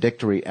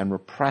contradictory and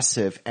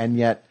repressive and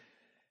yet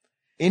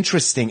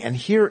interesting. And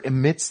here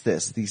amidst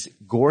these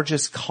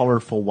gorgeous,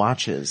 colorful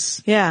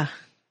watches. Yeah.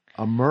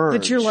 Emerge.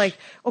 That you're like,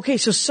 okay,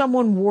 so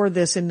someone wore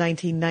this in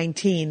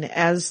 1919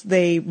 as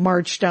they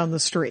marched down the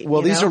street.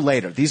 Well, these are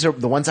later. These are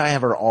the ones I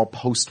have are all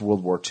post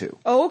World War II.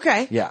 Oh,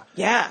 okay. Yeah.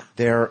 Yeah.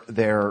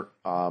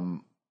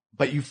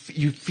 But you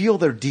feel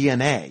their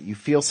DNA. You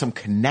feel some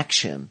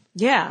connection.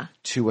 Yeah.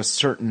 To a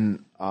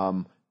certain,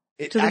 to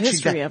the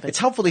history of it. It's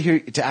helpful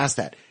to ask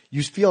that.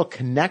 You feel a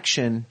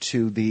connection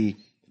to the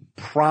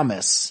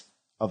promise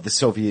of the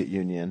Soviet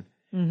Union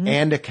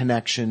and a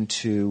connection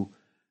to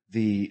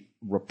the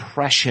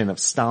repression of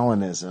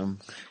Stalinism.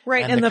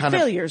 Right. And the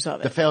failures of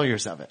it. The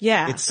failures of it.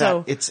 Yeah.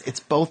 It's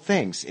both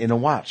things in a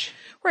watch.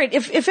 Right.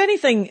 If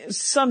anything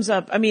sums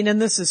up, I mean,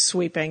 and this is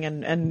sweeping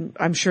and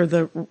I'm sure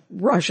the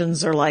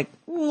Russians are like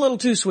a little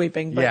too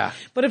sweeping,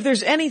 but if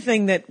there's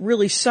anything that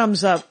really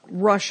sums up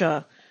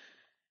Russia,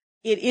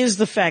 it is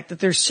the fact that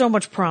there's so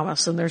much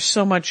promise and there's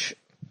so much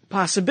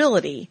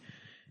possibility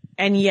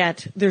and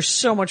yet there's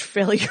so much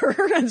failure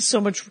and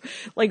so much,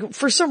 like,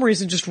 for some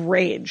reason, just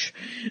rage.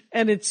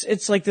 And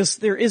it's like this,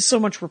 there is so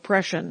much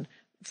repression,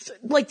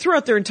 like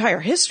throughout their entire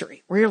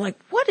history, where you're like,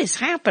 what is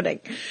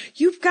happening?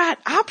 You've got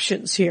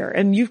options here,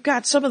 and you've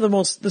got some of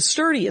the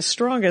sturdiest,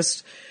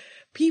 strongest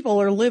people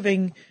are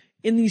living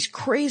in these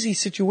crazy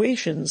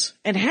situations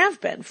and have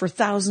been for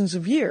thousands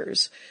of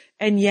years.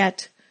 And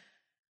yet,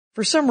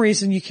 for some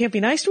reason, you can't be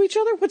nice to each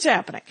other. What's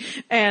happening?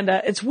 And,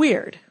 it's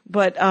weird,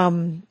 but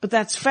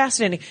that's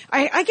fascinating.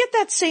 I get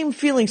that same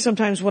feeling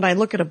sometimes when I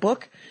look at a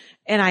book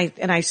and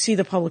I see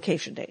the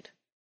publication date.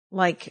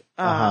 Like,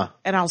 and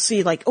I'll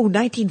see like,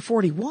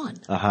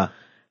 1941.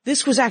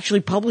 This was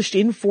actually published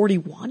in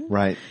 41?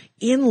 Right.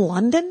 In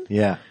London?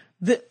 Yeah.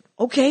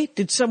 Okay,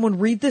 did someone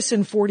read this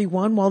in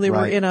 41 while they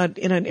were in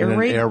an air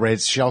raid? An air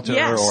raid shelter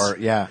or,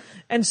 yeah.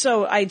 And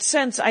so I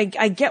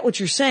get what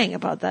you're saying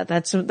about that.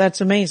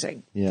 That's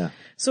amazing. Yeah.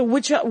 So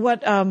what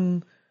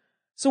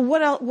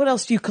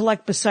else do you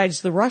collect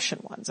besides the Russian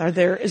ones?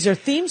 Is there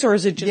themes or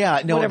is it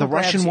just the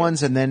Russian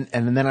ones and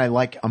then I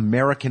like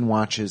American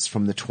watches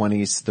from the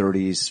 20s,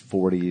 30s,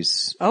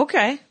 40s.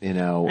 Okay. And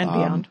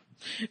beyond.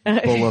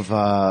 Full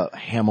of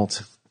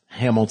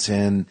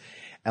Hamilton,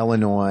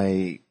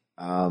 Illinois,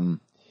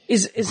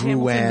 Is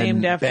Hamilton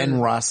named after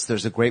Ben Russ?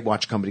 There's a great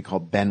watch company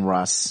called Ben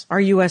Russ.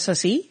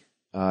 RUSSE?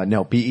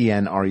 No,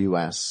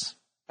 BENRUS.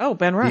 Oh,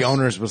 Ben Russ. The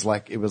owners was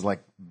like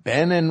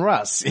Ben and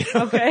Russ.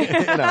 Okay.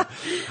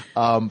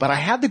 But I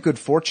had the good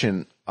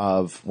fortune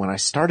of when I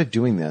started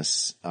doing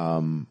this, I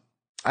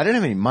didn't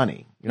have any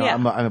money.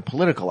 I'm a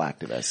political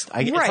activist.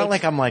 It's not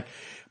like I'm like,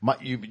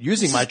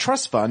 using my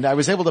trust fund, I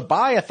was able to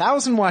buy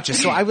 1,000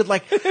 watches. So I would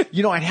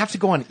I'd have to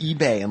go on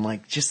eBay and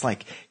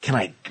can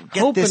I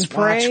get Hope this and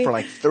pray. watch for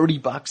like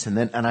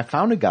 $30? And I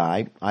found a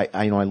guy,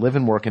 I live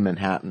and work in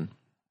Manhattan,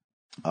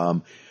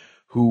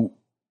 who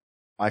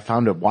I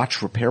found a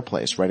watch repair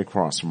place right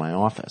across from my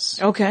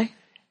office. Okay.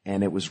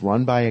 And it was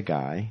run by a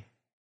guy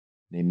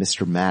named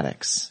Mr.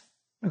 Maddox.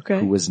 Okay.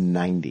 Who was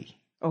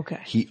 90. Okay.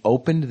 He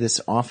opened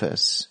this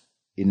office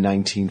in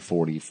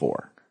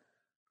 1944.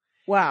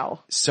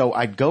 Wow. So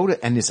I'd go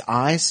to, and his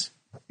eyes,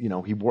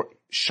 he wore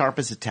sharp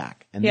as a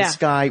tack. And this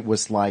guy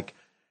was like,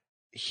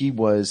 it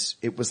was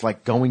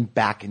like going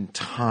back in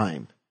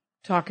time.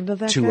 Talking to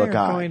that to guy a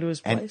guy. Or going to his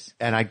place?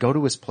 And I'd go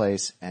to his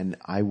place and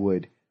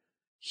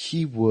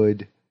he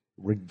would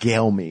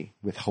regale me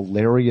with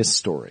hilarious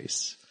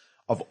stories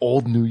of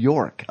old New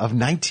York, of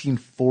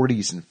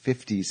 1940s and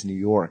 50s New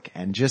York,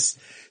 and just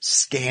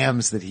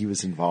scams that he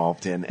was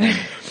involved in. And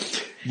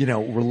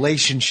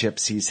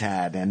relationships he's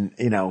had, and,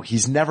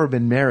 he's never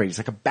been married. He's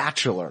like a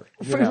bachelor.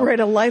 Right,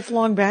 a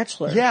lifelong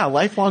bachelor. Yeah,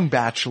 lifelong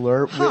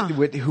bachelor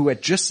who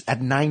had just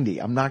at 90,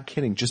 I'm not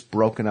kidding, just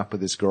broken up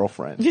with his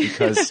girlfriend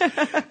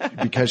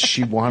because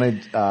she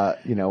wanted,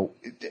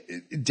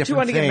 different She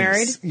wanted to get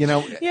married?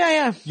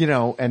 Yeah.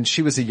 And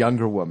she was a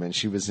younger woman.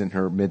 She was in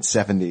her mid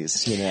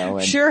 70s,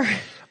 and Sure.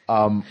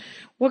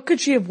 What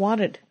could she have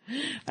wanted?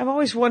 I'm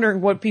always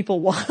wondering what people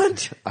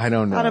want. I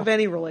don't know. Out of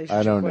any relationship,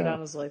 I don't quite know.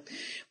 honestly.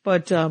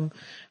 But, I'm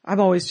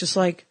always just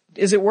like,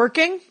 is it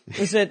working?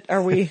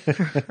 Are we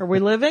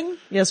living?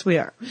 Yes, we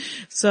are.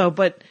 So,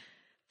 but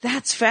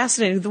that's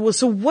fascinating.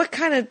 So what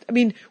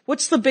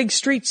what's the big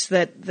streets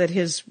that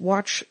his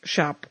watch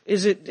shop,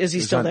 is he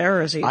still there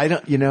or is he? I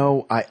don't,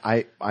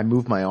 I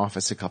moved my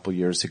office a couple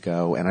years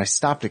ago and I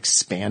stopped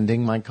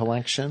expanding my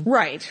collection.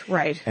 Right.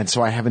 And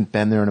so I haven't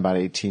been there in about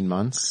 18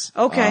 months.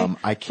 Okay.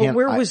 I can't.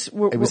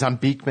 But it was on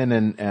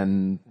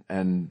Beekman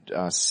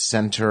and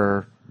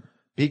Center,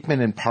 Beekman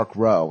and Park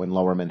Row in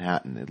Lower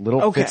Manhattan. A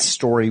little fifth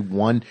story,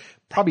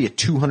 probably a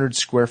 200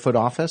 square foot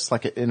office,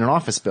 like in an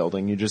office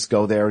building. You just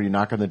go there, you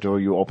knock on the door,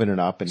 you open it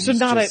up, and so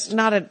not at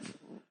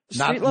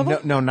street level?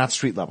 No, not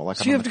street level. Like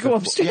so you have to go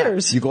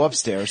upstairs. Yeah, you go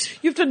upstairs.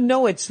 You have to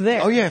know it's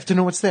there. Oh yeah, you have to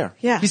know it's there.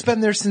 Yeah. He's been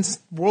there since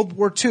World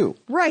War II.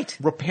 Right.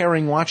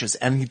 Repairing watches.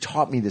 And he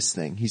taught me this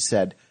thing. He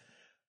said,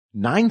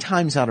 9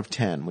 times out of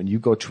 10, when you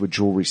go to a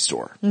jewelry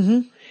store,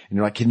 and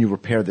you're like, can you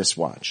repair this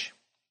watch?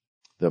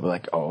 They'll be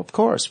like, oh, of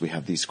course, we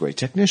have these great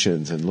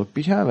technicians, and look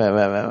behind,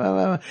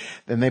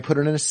 then they put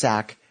it in a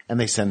sack, and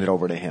they send it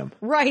over to him.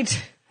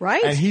 Right.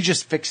 And he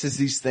just fixes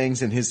these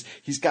things, and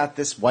he's got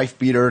this wife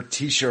beater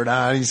t-shirt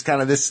on. He's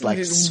kind of this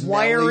like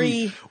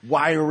smelly,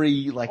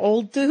 wiry, like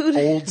old dude,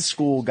 old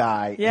school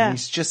guy. Yeah. And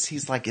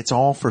he's like, it's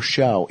all for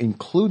show,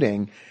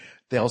 including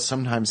they'll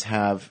sometimes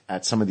have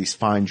at some of these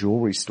fine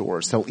jewelry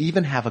stores, they'll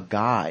even have a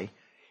guy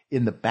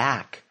in the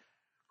back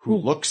who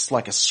looks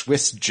like a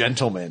Swiss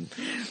gentleman,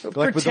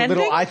 like with a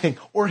little eye thing,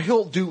 or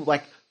he'll do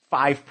like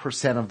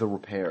 5% of the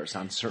repairs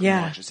on certain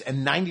watches,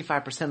 and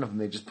 95% of them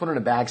they just put in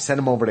a bag, send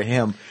them over to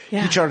him.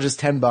 Yeah. He charges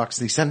 $10,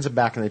 he sends them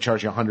back, and they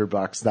charge you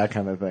 $100, that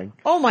kind of thing.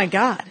 Oh my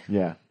God.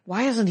 Yeah.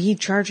 Why isn't he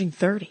charging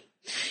 30?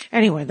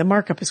 Anyway, the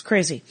markup is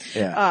crazy.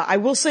 Yeah. I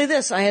will say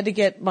this: I had to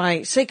get my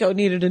Seiko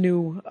needed a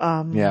new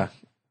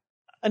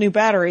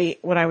battery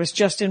when I was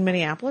just in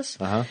Minneapolis.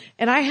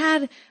 And I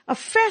had a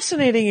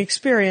fascinating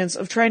experience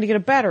of trying to get a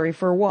battery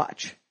for a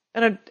watch.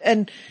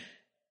 And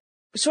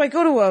so I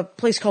go to a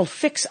place called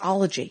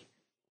Fixology.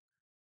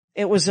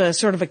 It was a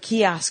sort of a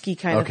kiosk-y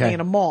kind of thing in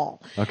a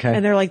mall. Okay.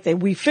 And they're like,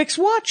 we fix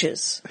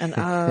watches.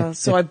 And,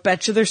 so I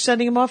bet you they're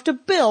sending them off to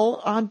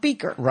Bill on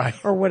Beaker. Right.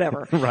 Or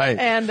whatever. Right.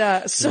 And,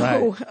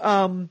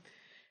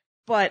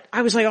 but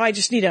I was like, I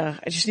just need a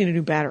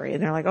new battery.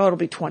 And they're like, it'll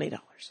be $20.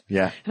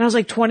 Yeah. And I was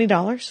like,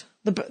 $20?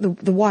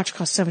 The watch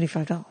costs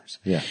 $75.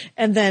 Yeah.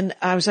 And then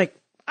I was like,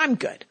 I'm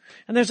good.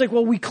 And there's like,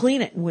 well, we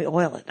clean it and we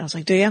oil it. And I was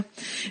like, do you?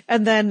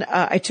 And then,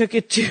 I took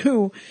it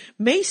to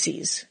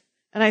Macy's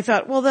and I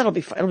thought, well, that'll be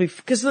fine. It'll be,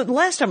 cause the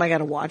last time I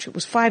got a watch, it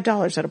was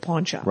 $5 at a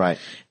pawn shop. Right.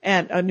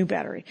 And a new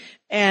battery.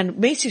 And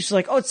Macy's was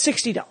like, it's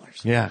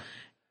 $60. Yeah.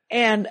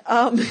 And,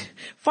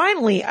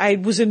 finally I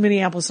was in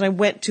Minneapolis and I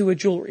went to a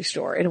jewelry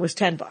store and it was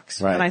 $10.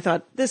 Right. And I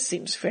thought, this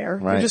seems fair.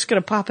 Right. We're just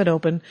going to pop it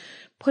open,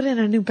 put in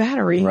a new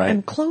battery Right.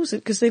 and close it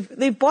because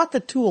they've bought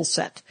the tool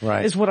set.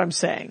 Right. Is what I'm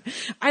saying.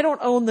 I don't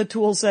own the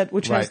tool set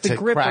which has the to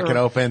gripper. crack it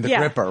open, the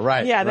gripper,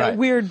 right. Yeah, that right.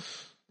 weird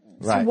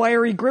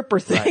wiry gripper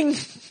thing. Right.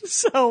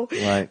 So,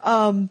 Right.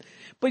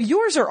 but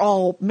yours are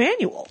all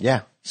manual.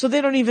 Yeah. So they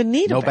don't even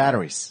need no a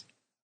battery. batteries.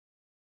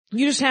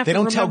 You just have They to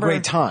don't remember. tell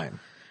great time.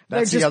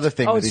 That's They're the just- other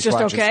thing oh, with it's these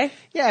just watches. okay?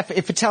 Yeah,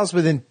 if it tells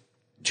within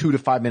 2 to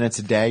 5 minutes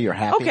a day, you're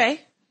happy.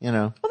 Okay. You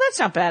know. Well, that's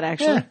not bad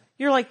actually. Yeah.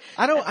 You're like,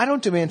 I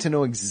don't demand to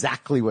know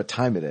exactly what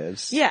time it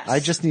is. Yes.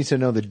 I just need to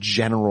know the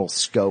general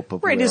scope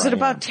of right, where is it I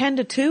about am. 10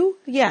 to 2?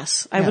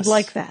 Yes, I would Yes,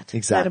 like that.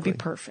 exactly. That'd be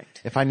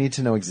perfect. If I need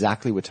to know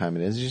exactly what time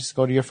it is, you just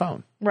go to your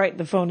phone. Right,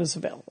 the phone is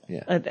available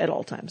Yeah. at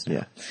all times now.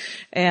 Yeah.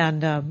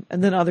 And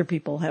then other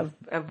people have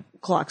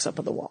clocks up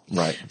on the wall.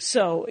 Right.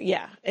 So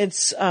yeah,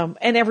 it's, and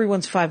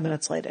everyone's 5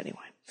 minutes late anyway.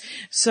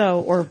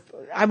 So, or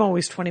I'm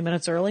always 20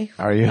 minutes early.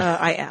 Are you?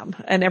 I am.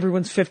 And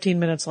everyone's 15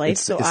 minutes late.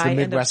 It's so the I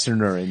end up,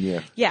 Midwesterner in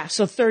you. yeah,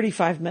 so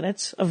 35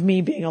 minutes of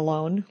me being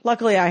alone.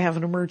 Luckily I have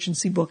an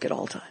emergency book at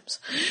all times.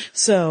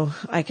 So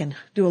I can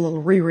do a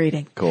little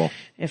rereading. Cool.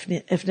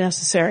 If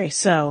necessary.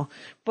 So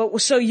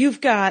you've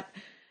got,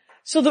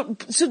 so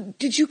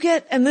did you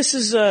get, and this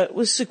is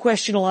a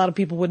question a lot of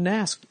people wouldn't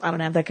ask. I don't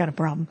have that kind of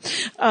problem.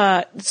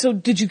 So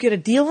did you get a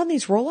deal on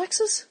these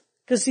Rolexes?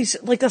 Cause these,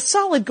 like a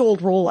solid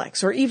gold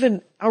Rolex or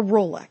even a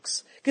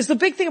Rolex. Cause the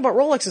big thing about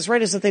Rolexes,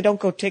 right, is that they don't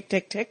go tick,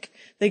 tick, tick.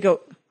 They go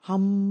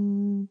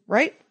hum,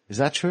 right? Is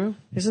that true?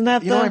 Isn't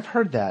that I've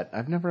heard that.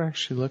 I've never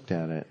actually looked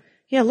at it.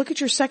 Yeah, look at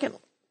your second.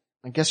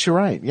 I guess you're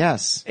right.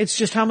 Yes. It's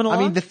just humming along.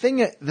 I mean, the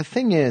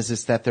thing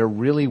is that they're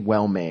really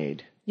well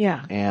made.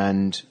 Yeah.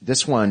 And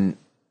this one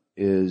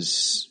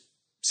is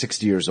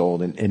 60 years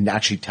old and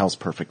actually tells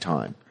perfect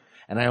time.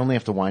 And I only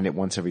have to wind it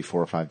once every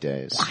 4 or 5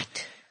 days.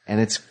 What? And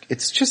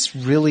it's just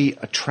really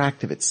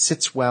attractive. It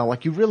sits well.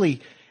 Like you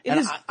really,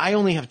 I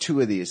only have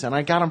 2 of these and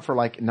I got them for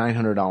like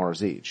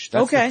 $900 each.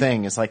 That's the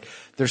thing. It's like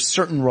there's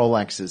certain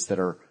Rolexes that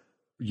are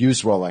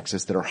used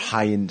Rolexes that are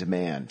high in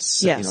demand.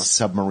 Yes. You know,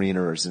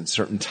 Submariners and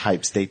certain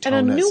types, Daytonas.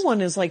 And a new one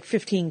is like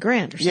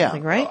 $15,000 or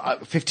something,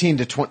 right? 15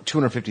 to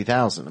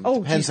 250,000. It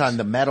depends on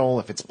the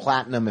metal, if it's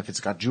platinum, if it's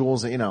got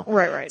jewels, you know.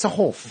 Right. It's a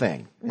whole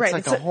thing. Right. It's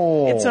like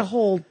it's a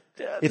whole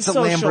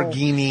social.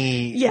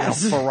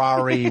 Lamborghini,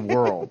 Ferrari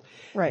world.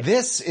 Right.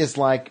 This is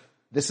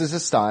a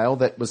style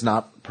that was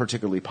not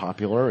particularly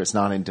popular. It's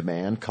not in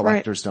demand.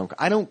 Collectors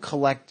I don't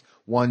collect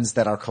ones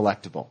that are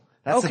collectible.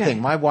 That's the thing.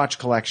 My watch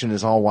collection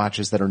is all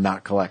watches that are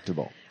not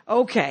collectible.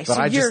 Okay. But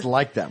I just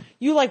like them.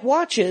 You like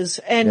watches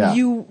and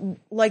you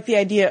like the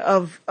idea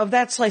of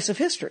that slice of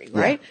history,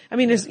 right? Yeah. I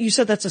mean, you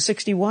said that's a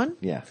 61?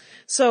 Yeah.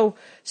 So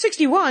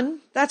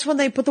 61, that's when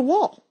they put the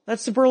wall.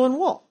 That's the Berlin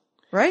Wall,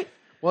 right?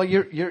 Well,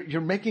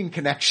 you're making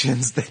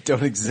connections that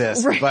don't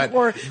exist, right. but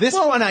one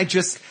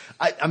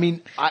I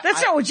mean,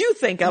 that's not what you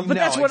think of, but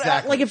that's what,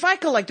 like if I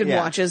collected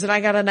watches and I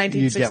got a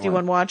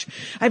 1961 watch,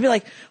 I'd be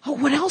like, oh,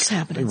 what else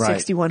happened in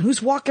 61?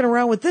 Who's walking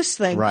around with this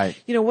thing? Right.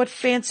 You know, what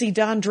fancy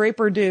Don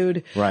Draper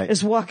dude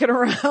is walking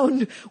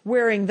around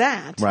wearing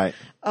that? Right.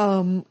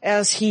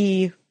 As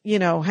he, you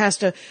know,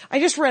 I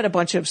just read a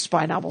bunch of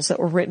spy novels that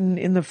were written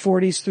in the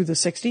 40s through the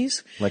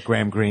 60s. Like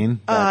Graham Greene?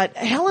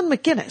 Helen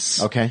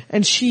McGuinness. Okay.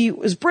 And she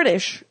was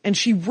British and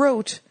she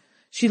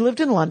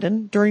lived in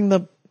London during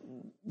the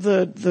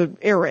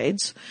air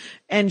raids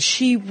and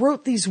she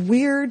wrote these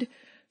weird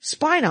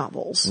spy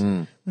novels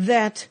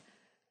that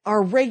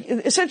are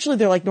essentially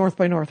they're like North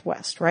by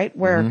Northwest, right?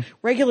 Where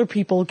regular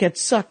people get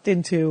sucked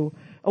into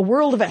a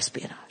world of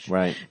espionage.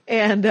 Right.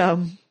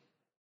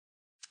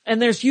 And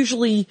there's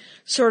usually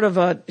sort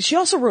of she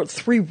also wrote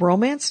 3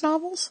 romance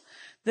novels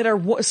that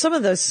are some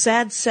of the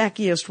sad,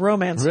 sackiest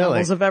romance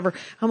novels I've ever.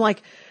 I'm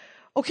like,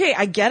 okay,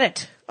 I get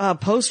it.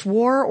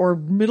 Post-war or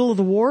middle of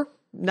the war,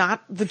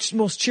 not the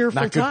most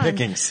cheerful not good time.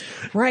 pickings.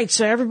 Right.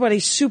 So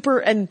everybody's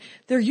and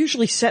they're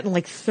usually set in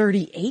like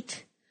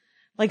 38.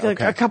 Like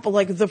a couple,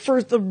 like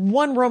the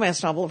one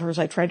romance novel of hers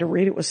I tried to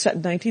read, it was set in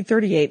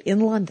 1938 in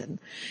London.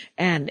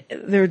 And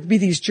there'd be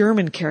these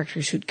German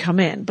characters who'd come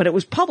in, but it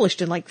was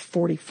published in like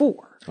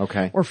 44.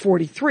 Okay. Or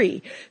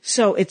 43.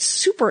 So it's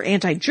super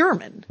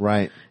anti-German.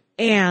 Right.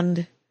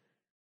 And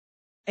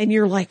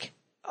you're like,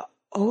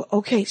 oh,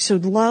 okay, so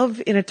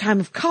love in a time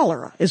of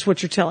cholera is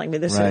what you're telling me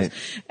this is.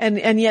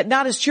 And yet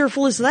not as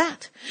cheerful as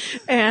that.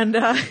 And,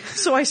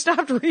 so I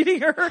stopped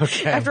reading her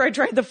after I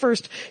tried the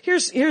first.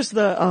 Here's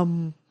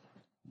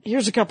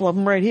a couple of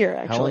them right here,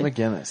 actually.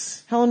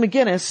 Helen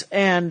McGuinness.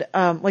 And,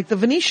 like the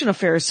Venetian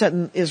Affair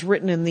is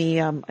written in the,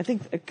 I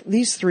think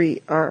these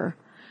 3 are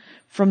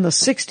from the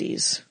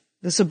 60s.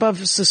 This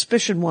Above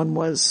Suspicion one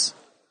was,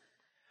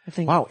 I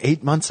think. Wow,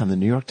 8 months on the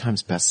New York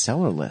Times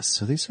bestseller list.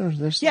 So there's a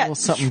little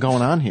something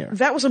going on here.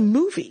 That was a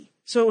movie.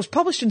 So it was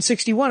published in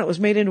 61. It was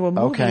made into a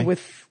movie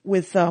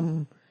with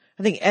I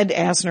think Ed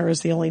Asner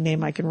is the only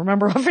name I can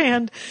remember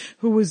offhand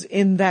who was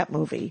in that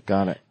movie.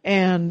 Got it.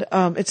 And,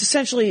 it's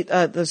essentially,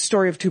 the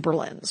story of 2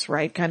 Berlins,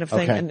 right? Kind of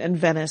thing. And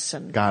Venice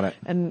and. Got it.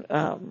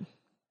 And,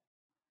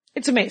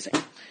 it's amazing.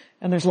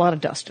 And there's a lot of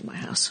dust in my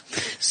house.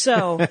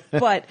 So,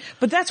 but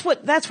that's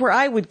where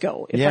I would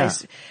go.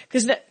 Cause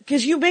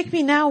you make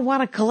me now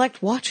want to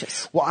collect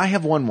watches. Well, I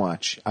have one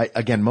watch.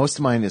 Again, most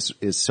of mine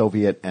is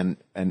Soviet and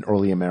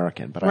early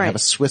American, but I have a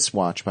Swiss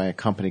watch by a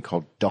company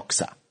called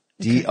Doxa.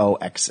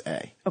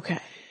 Doxa. Okay.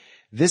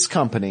 This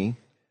company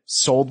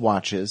sold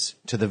watches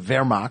to the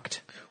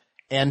Wehrmacht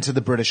and to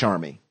the British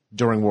Army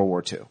during World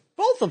War II.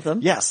 Both of them?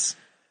 Yes.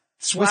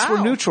 Swiss were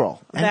neutral.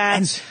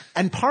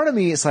 And part of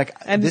me is like,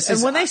 and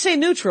when they say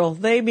neutral,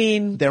 they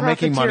mean they're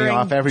making money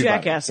off everybody.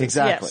 Jackasses.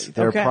 Exactly. Yes.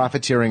 They're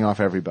profiteering off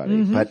everybody.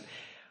 Mm-hmm. But,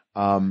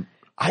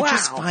 I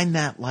just find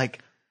that like,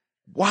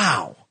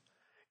 wow.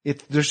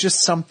 There's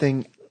just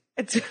something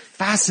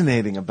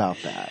fascinating about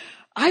that.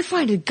 I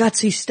find it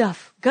gutsy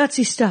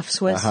stuff,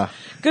 Swiss.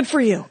 Good for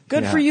you.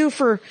 Good for you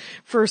for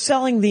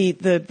selling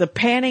the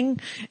panning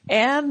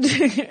and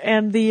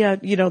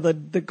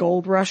the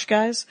gold rush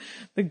guys.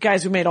 The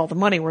guys who made all the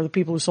money were the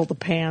people who sold the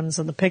pans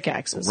and the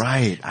pickaxes.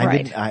 Right.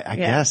 I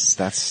guess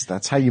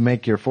that's how you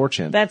make your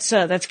fortune.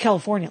 That's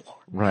California lore.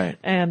 Right.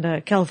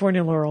 And,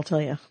 California lore will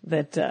tell you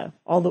that,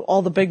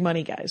 all the big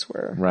money guys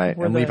were. Right.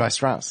 And Levi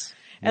Strauss.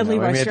 And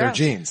Levi Strauss. He made their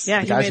jeans. Yeah,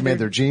 the guys who made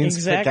their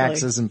jeans,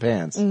 pickaxes, and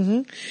pans.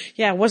 Mm-hmm.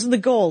 Yeah, it wasn't the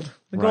gold.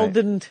 The gold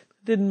didn't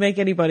make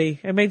anybody.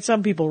 It made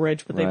some people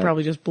rich, but they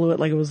probably just blew it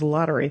like it was the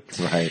lottery.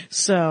 Right.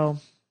 So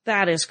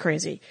that is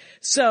crazy.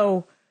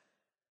 So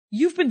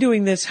you've been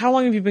doing this. How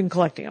long have you been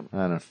collecting them? I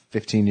don't know,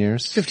 15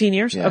 years. 15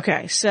 years? Yeah.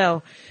 Okay.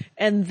 So,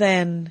 and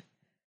then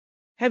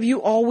have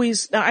you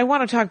always, now I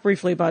want to talk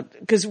briefly about,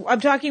 cause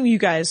I'm talking to you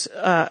guys,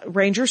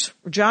 Rangers,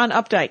 John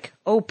Opdycke,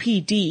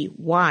 Opdycke,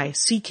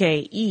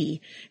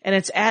 and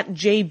it's at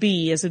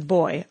JB as in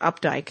boy,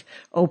 Opdycke,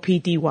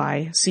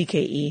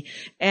 Opdycke,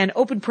 and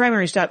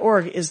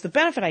openprimaries.org is the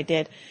benefit I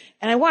did.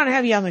 And I wanted to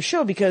have you on the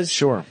show because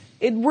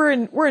we're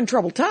in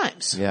troubled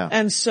times. Yeah.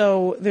 And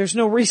so there's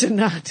no reason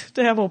not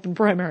to have open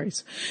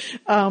primaries,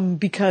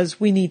 because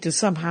we need to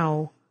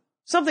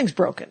something's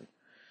broken.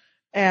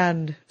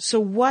 And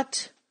so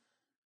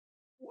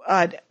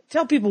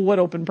tell people what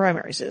open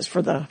primaries is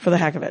for the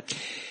heck of it.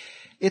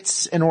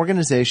 It's an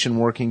organization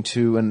working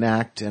to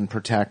enact and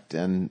protect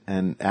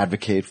and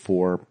advocate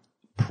for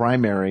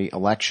primary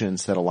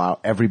elections that allow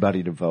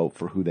everybody to vote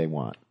for who they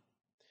want.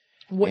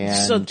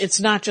 So it's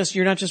not just,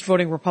 you're not just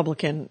voting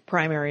Republican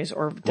primaries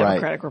or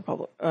Democratic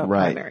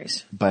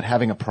primaries. But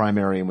having a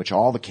primary in which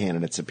all the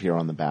candidates appear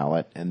on the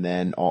ballot, and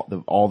then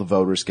all the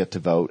voters get to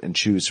vote and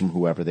choose from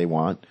whoever they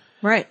want.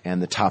 Right.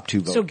 And the top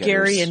two vote So getters.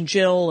 Gary and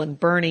Jill and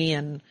Bernie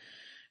and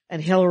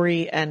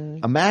Hillary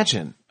and...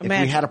 Imagine if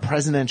we had a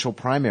presidential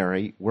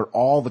primary where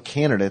all the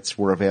candidates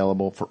were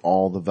available for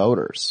all the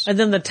voters. And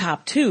then the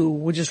top two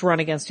would just run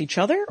against each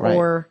other, right.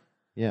 or...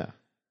 Yeah.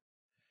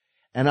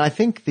 And I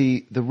think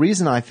the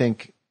reason I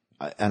think,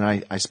 and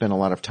I spend a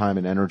lot of time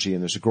and energy,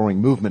 and there's a growing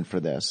movement for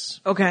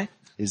this. Okay.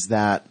 Is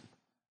that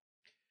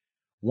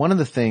one of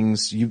the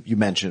things you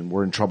mentioned,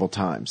 we're in troubled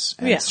times.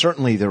 And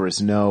certainly there is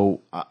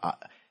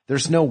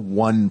there's no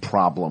one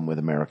problem with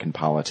American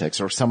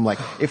politics or some like,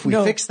 if we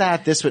fix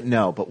that, this would,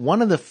 no. But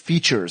one of the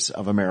features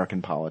of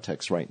American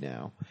politics right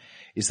now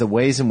is the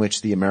ways in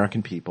which the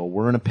American people,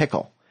 we're in a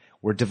pickle.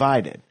 We're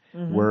divided.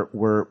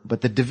 Mm-hmm.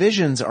 But the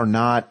divisions are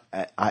not,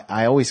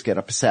 I always get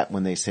upset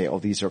when they say, oh,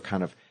 these are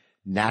kind of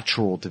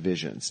natural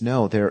divisions.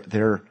 No,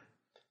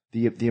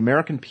 the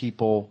American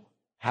people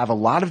have a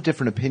lot of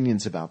different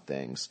opinions about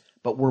things,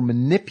 but we're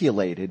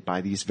manipulated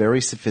by these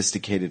very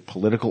sophisticated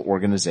political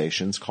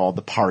organizations called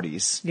the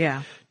parties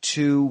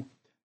to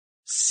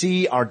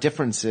see our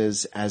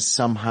differences as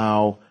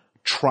somehow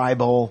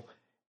tribal,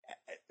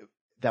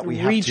 that we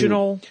have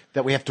regional,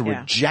 that we have to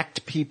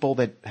reject people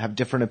that have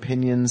different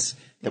opinions,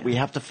 that we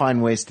have to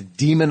find ways to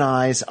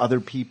demonize other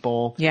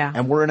people. Yeah.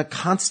 And we're in a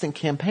constant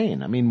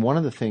campaign. I mean, one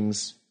of the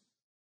things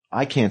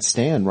I can't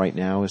stand right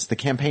now is the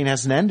campaign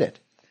hasn't ended.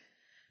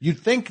 You'd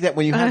think that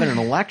when you have an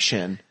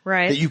election,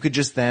 that you could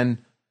just then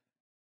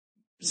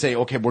say,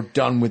 okay, we're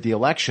done with the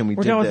election.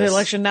 We're done with the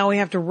election. Now we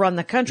have to run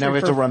the country. Now we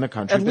have to run the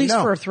country. At least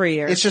for 3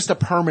 years. It's just a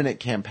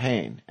permanent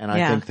campaign. And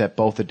I think that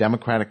both the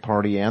Democratic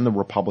Party and the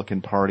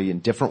Republican Party, in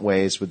different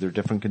ways with their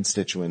different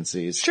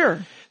constituencies,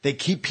 they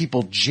keep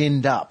people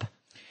ginned up.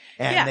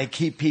 And they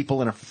keep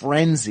people in a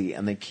frenzy,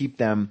 and they keep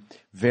them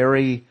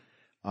very...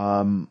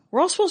 we're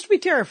all supposed to be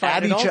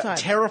terrified at all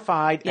times.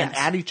 Terrified and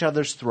at each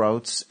other's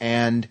throats.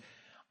 And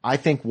I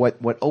think what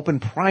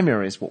open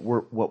primaries, what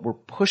we're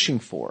pushing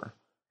for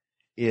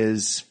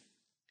is,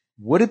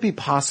 would it be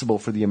possible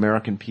for the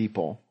American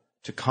people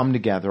to come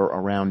together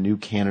around new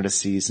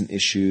candidacies and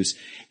issues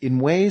in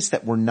ways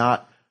that were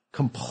not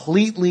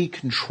completely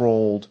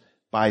controlled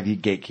by the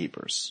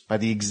gatekeepers, by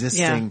the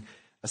existing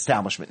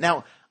establishment?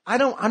 Now,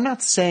 I'm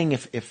not saying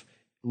if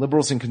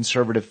liberals and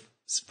conservatives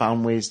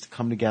found ways to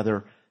come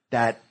together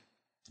that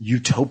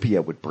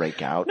utopia would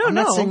break out. I'm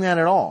not saying that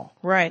at all.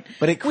 Right.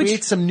 But it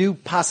creates some new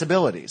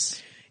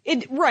possibilities.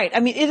 Right. I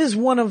mean, it is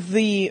one of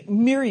the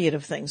myriad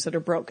of things that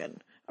are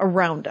broken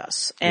around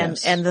us. And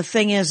the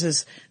thing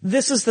is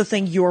this is the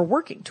thing you're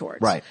working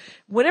towards. Right.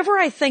 Whenever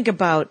I think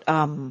about,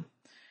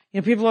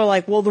 people are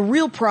like, well, the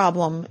real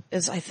problem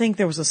is, I think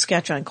there was a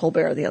sketch on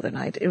Colbert the other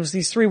night. It was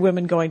these 3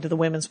 women going to the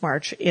Women's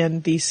March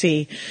in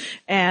DC.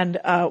 And,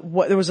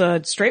 there was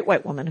a straight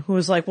white woman who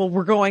was like, well,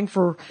 we're going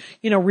for,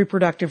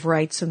 reproductive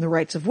rights and the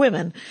rights of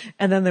women.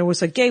 And then there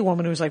was a gay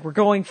woman who was like, we're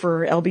going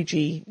for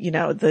LBG,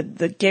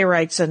 the gay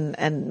rights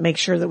and make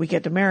sure that we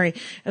get to marry.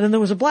 And then there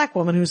was a black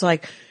woman who's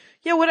like,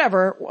 yeah,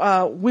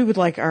 whatever. We would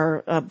like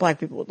our, black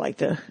people would like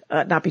to,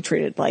 not be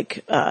treated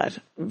like,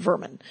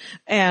 vermin.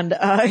 And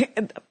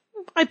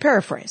I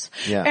paraphrase.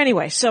 Yeah.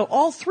 Anyway, so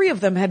all 3 of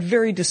them had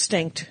very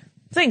distinct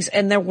things.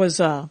 And there was,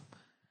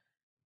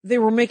 they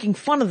were making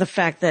fun of the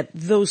fact that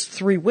those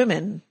 3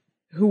 women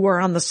who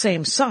were on the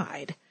same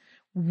side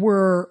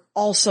were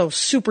also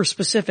super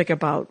specific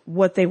about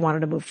what they wanted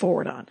to move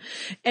forward on.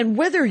 And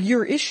whether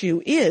your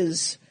issue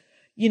is,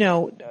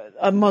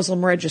 a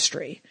Muslim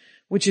registry,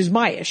 which is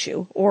my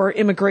issue, or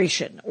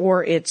immigration,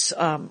 or it's,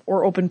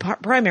 or open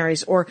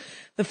primaries, or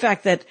the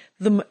fact that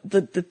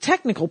the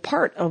technical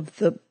part of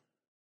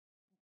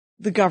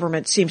the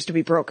government seems to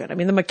be broken. I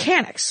mean, the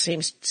mechanics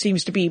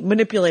seems to be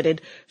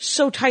manipulated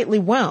so tightly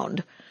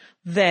wound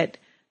that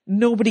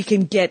nobody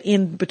can get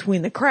in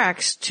between the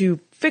cracks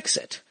to fix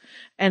it.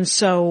 And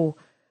so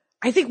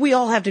I think we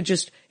all have to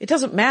it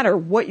doesn't matter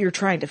what you're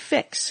trying to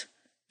fix.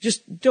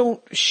 Just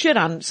don't shit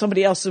on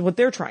somebody else and what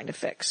they're trying to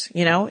fix.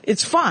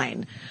 It's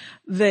fine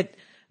that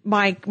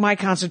my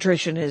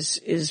concentration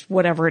is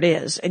whatever it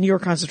is and your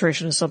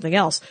concentration is something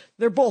else.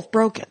 They're both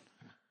broken.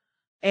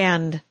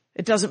 And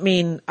it doesn't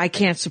mean I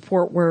can't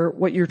support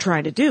what you're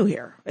trying to do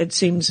here. It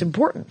seems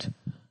important.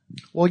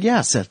 Well,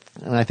 yes, and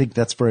I think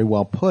that's very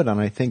well put. And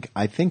I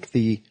think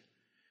the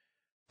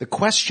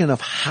question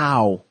of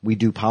how we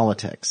do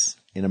politics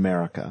in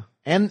America,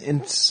 and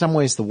in some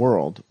ways the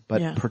world,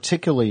 but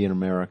particularly in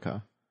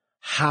America,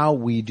 how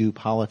we do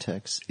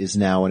politics is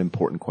now an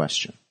important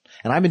question.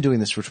 And I've been doing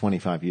this for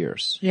 25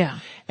 years. Yeah.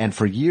 And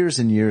for years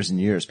and years and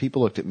years,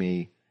 people looked at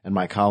me and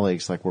my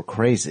colleagues like we're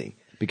crazy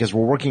because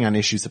we're working on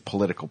issues of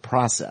political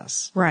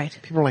process. Right.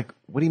 People are like,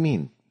 what do you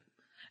mean?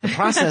 The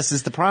process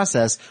is the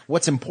process.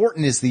 What's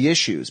important is the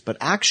issues. But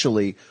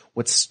actually,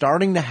 what's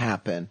starting to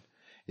happen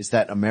is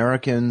that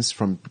Americans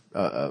from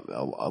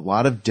a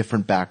lot of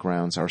different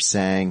backgrounds are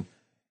saying,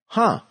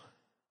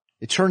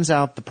 it turns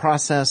out the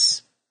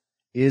process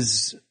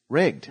is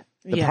rigged.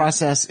 The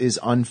process is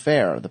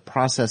unfair. The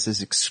process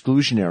is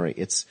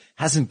exclusionary.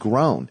 Hasn't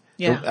grown.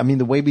 Yeah. I mean,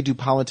 the way we do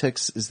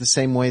politics is the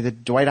same way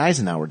that Dwight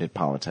Eisenhower did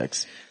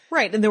politics.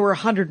 Right. And there were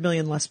 100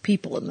 million less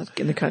people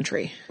in the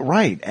country.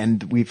 Right.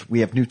 And we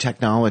have new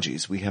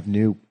technologies. We have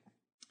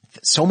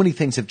so many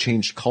things have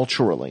changed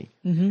culturally.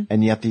 Mm-hmm.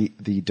 And yet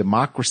the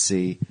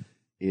democracy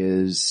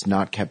is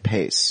not kept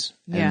pace.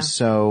 Yeah. And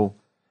so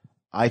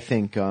I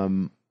think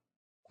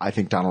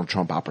Donald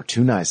Trump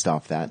opportunized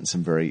off that in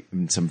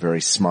some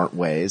very smart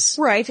ways.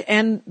 Right.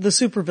 And the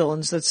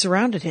supervillains that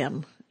surrounded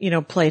him,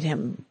 played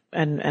him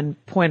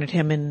and pointed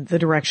him in the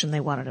direction they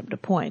wanted him to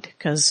point.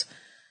 Cause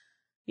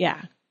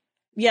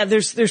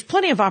there's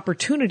plenty of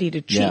opportunity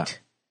to cheat. Yeah.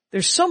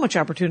 There's so much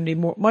opportunity,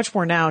 much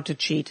more now to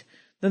cheat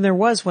than there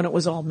was when it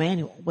was all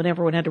manual, when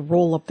everyone had to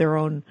roll up their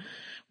own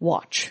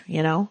watch,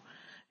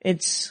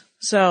 It's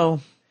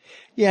so.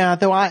 Yeah,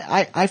 though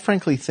I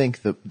frankly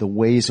think the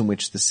ways in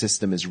which the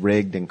system is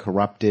rigged and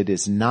corrupted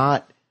is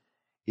not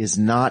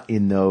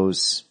in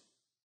those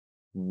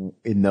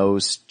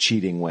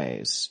cheating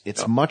ways.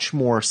 It's much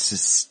more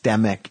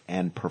systemic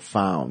and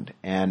profound.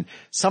 And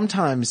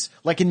sometimes,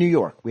 like in New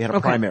York, we had a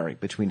primary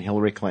between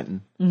Hillary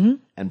Clinton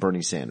and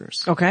Bernie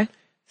Sanders. Okay.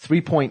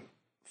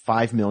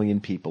 3.5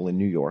 million people in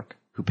New York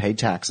who paid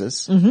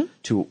taxes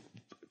to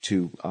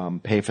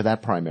pay for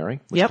that primary,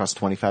 which cost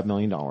 $25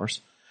 million.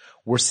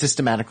 Were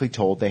systematically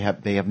told they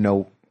have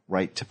no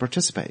right to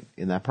participate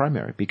in that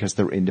primary because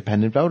they're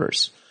independent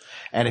voters.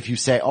 And if you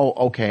say,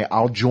 okay,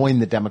 I'll join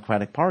the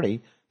Democratic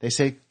Party, they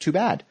say, too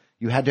bad.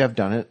 You had to have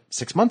done it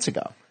 6 months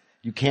ago.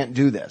 You can't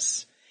do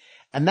this.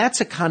 And that's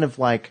a kind of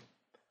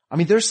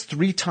there's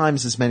 3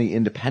 times as many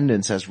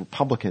independents as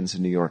Republicans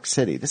in New York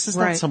City. This is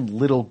not some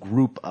little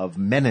group of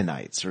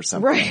Mennonites or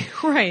something.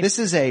 Right. This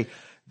is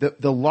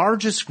the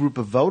largest group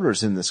of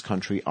voters in this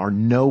country are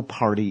no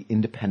party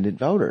independent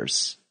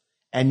voters.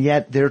 And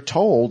yet they're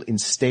told in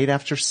state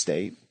after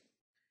state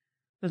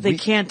that they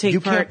can't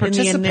take part in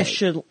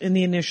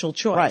the initial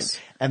choice.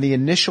 Right. And the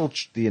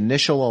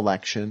initial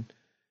election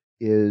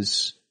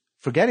is,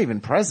 forget even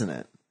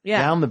president.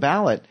 Yeah. Down the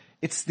ballot,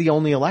 it's the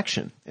only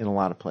election in a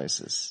lot of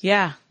places.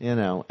 Yeah.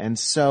 And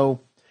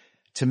so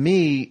to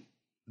me,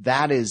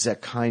 that is a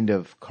kind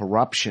of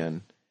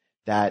corruption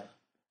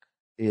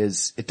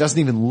it doesn't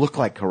even look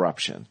like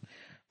corruption.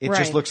 It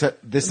just looks at,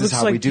 this is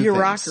how we do things. It looks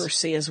like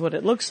bureaucracy is what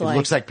it looks like. It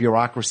looks like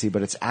bureaucracy,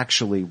 but it's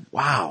actually,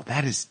 wow,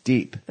 that is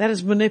deep. That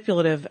is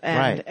manipulative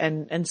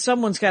and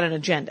someone's got an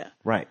agenda.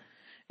 Right.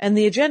 And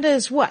the agenda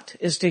is what?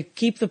 Is to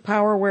keep the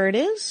power where it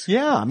is?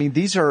 Yeah. I mean,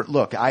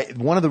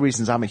 one of the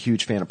reasons I'm a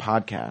huge fan of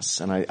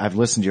podcasts, and I've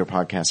listened to your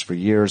podcasts for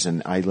years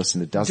and I listen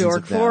to dozens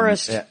of them.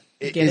 Forest.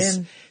 Get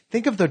in.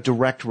 Think of the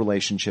direct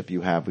relationship you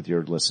have with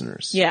your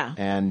listeners. Yeah.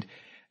 And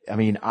I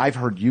mean, I've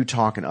heard you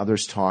talk and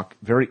others talk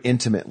very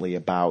intimately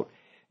about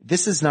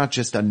this is not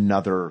just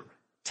another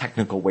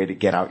technical way to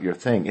get out your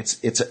thing. It's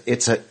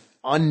a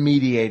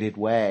unmediated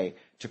way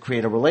to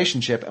create a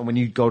relationship. And when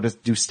you go to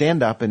do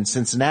stand up in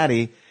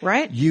Cincinnati,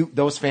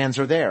 those fans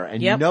are there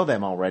and you know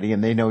them already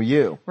and they know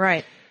you.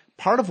 Right.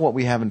 Part of what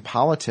we have in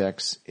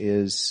politics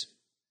is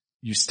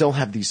you still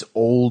have these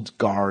old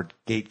guard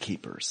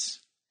gatekeepers,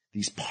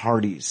 these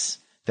parties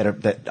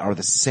that are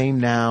the same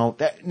now.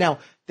 Now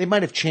they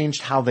might have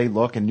changed how they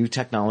look and new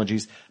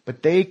technologies,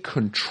 but they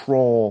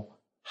control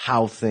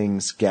how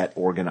things get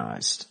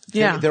organized.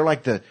 Yeah. They're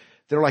like the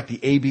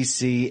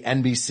ABC,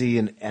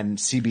 NBC, and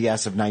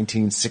CBS of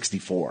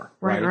 1964.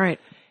 Right.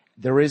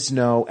 There is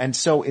and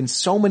so in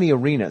so many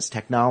arenas,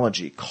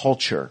 technology,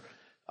 culture,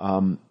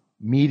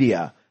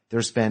 media,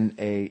 there's been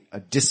a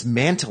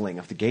dismantling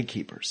of the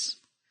gatekeepers.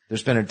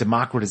 There's been a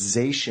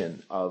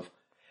democratization of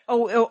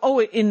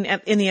in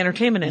the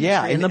entertainment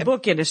industry, in the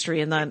book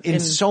industry, in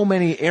so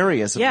many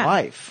areas of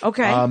life.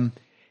 Okay.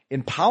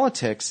 In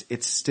politics,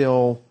 it's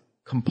still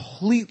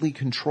completely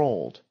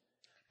controlled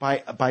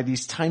by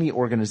these tiny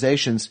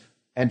organizations.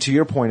 And to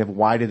your point of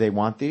why do they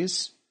want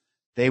these?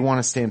 They want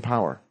to stay in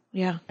power.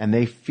 Yeah. And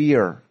they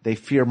fear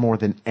more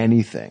than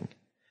anything.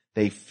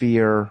 They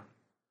fear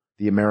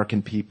the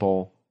American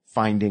people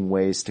finding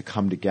ways to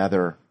come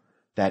together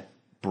that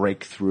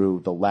break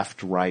through the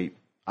left-right.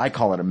 I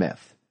call it a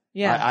myth.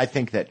 Yeah. I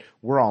think that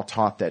we're all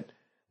taught that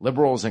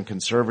liberals and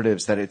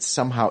conservatives, that it's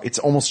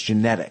almost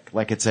genetic.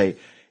 Like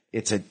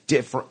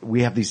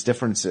we have these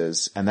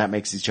differences and that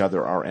makes each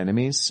other our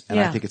enemies. And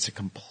I think it's a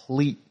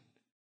complete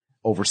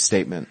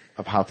overstatement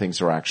of how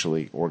things are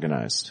actually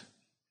organized.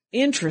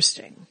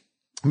 Interesting.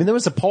 I mean, there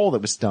was a poll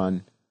that was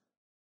done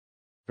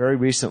very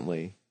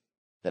recently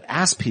that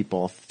asked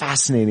people a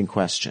fascinating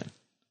question.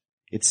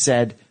 It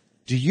said,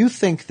 do you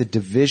think the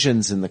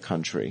divisions in the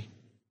country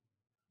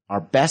are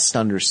best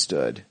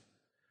understood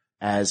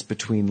as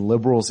between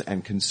liberals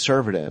and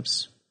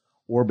conservatives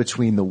or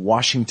between the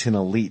Washington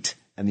elite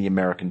and the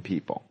American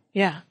people.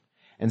 Yeah.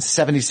 And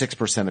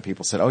 76% of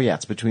people said, oh yeah,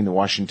 it's between the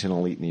Washington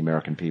elite and the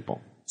American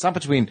people. It's not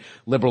between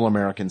liberal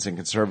Americans and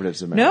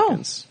conservatives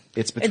Americans. No.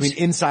 It's between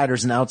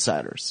insiders and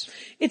outsiders.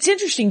 It's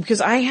interesting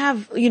because I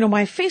have,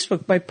 my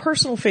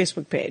personal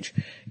Facebook page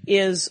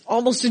is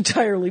almost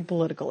entirely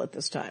political at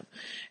this time.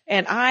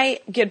 And I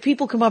get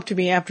people come up to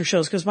me after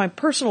shows because my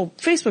personal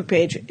Facebook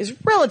page is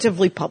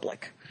relatively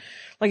public.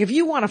 Like if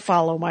you want to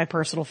follow my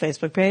personal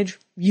Facebook page,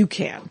 you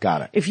can.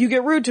 Got it. If you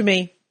get rude to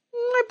me,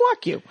 I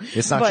block you.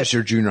 It's not just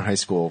your junior high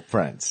school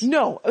friends.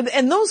 No.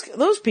 And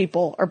those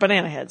people are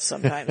banana heads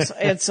sometimes.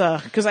 It's,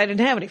 cause I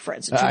didn't have any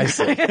friends in junior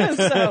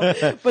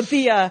high. But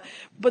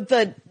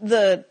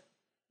the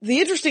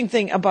interesting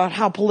thing about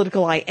how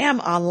political I am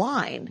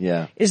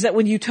online is that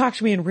when you talk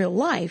to me in real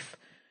life,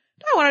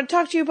 I want to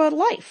talk to you about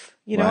life.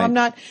 I'm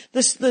not,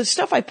 the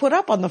stuff I put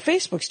up on the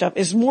Facebook stuff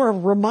is more a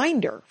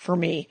reminder for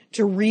me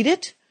to read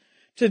it,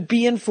 to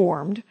be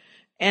informed,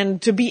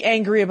 and to be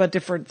angry about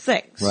different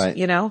things,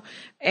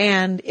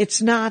 and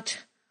it's not,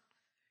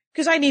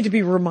 cause I need to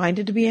be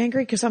reminded to be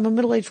angry cause I'm a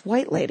middle-aged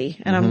white lady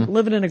and I'm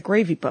living in a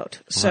gravy boat.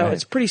 So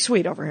it's pretty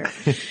sweet over here.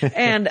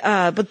 And,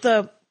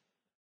 but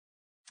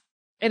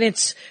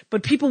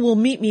people will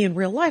meet me in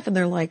real life and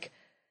they're like,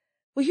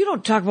 well, you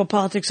don't talk about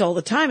politics all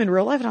the time in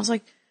real life. And I was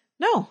like,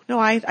 no,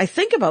 I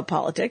think about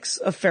politics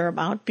a fair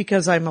amount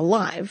because I'm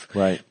alive.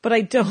 Right. But I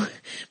don't,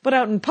 but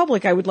out in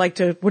public, I would like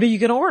to, what are you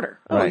going to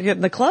order? Oh, right. You get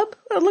in the club?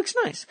 Oh, it looks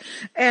nice.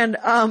 And,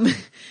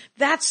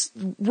 that's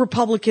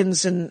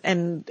Republicans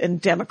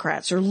and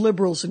Democrats or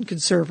liberals and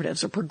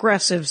conservatives or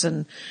progressives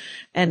and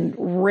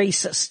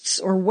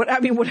racists or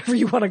whatever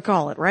you want to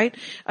call it, right?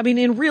 I mean,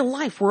 in real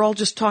life, we're all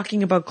just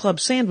talking about club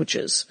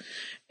sandwiches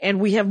and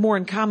we have more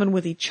in common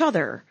with each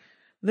other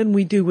than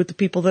we do with the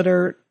people that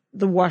are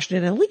the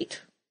Washington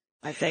elite.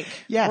 I think.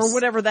 Yes. Or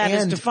whatever that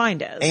is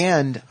defined as.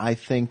 And I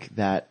think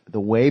that the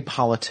way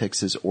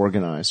politics is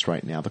organized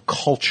right now, the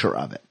culture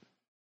of it,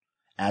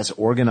 as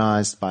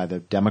organized by the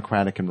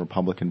Democratic and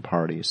Republican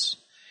parties,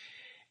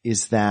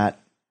 is that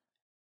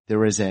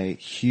there is a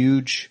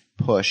huge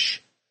push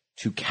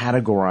to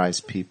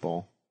categorize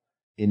people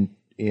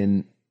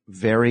in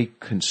very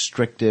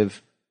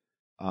constrictive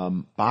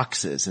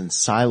boxes and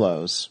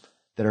silos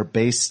that are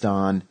based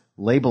on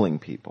labeling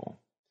people.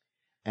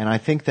 And I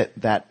think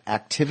that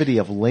activity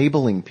of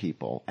labeling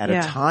people at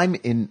a time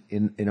in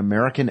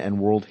American and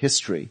world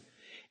history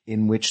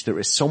in which there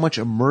is so much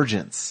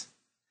emergence,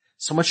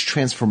 so much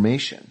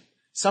transformation,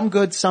 some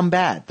good, some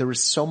bad. There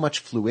is so much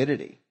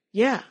fluidity.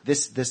 Yeah.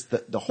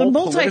 The whole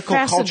political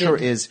culture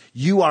is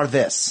you are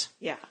this.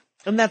 Yeah.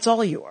 And that's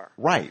all you are.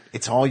 Right.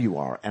 It's all you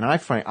are. And I'm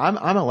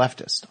a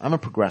leftist. I'm a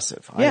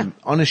progressive. I am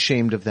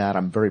unashamed of that.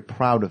 I'm very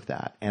proud of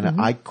that. And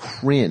I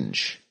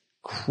cringe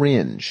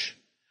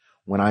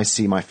when I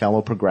see my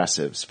fellow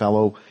progressives,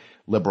 fellow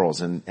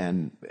liberals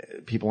and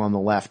people on the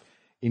left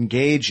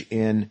engage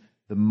in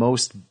the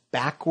most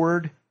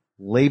backward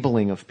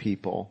labeling of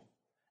people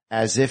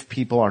as if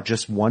people are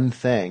just one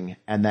thing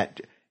and that,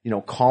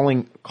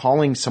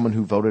 calling someone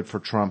who voted for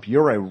Trump,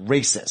 you're a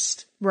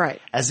racist.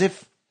 Right. As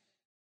if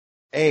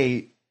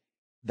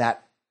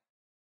that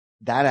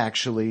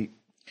actually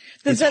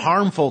is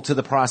harmful to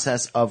the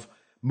process of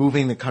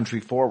moving the country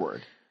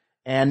forward.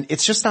 And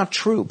it's just not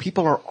true.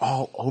 People are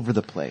all over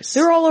the place.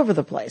 They're all over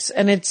the place.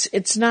 And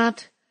it's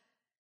not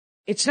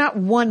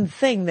one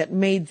thing that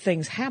made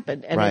things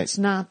happen. And it's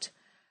not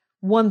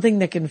one thing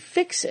that can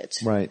fix it.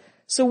 Right.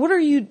 So what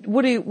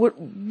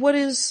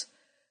is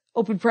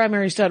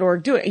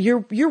openprimaries.org doing?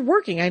 You're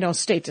working, I know,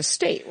 state to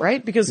state,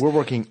 right? Because we're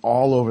working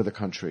all over the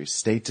country,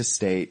 state to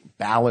state,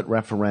 ballot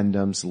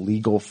referendums,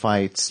 legal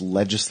fights,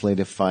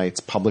 legislative fights,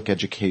 public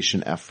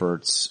education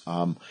efforts,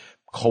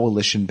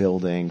 coalition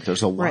building.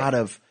 There's a lot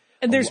of,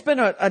 and there's been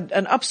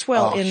an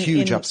upswell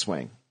huge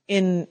upswing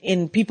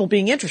in people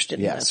being interested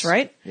in this,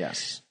 right?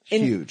 Yes.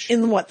 Huge.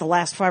 In what, the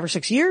last 5 or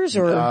 6 years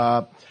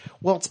or?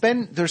 Well,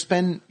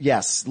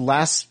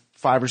 last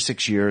 5 or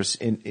 6 years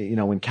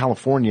in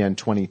California in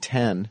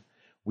 2010,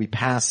 we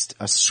passed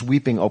a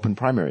sweeping open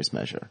primaries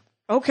measure.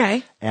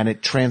 Okay. And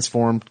it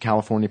transformed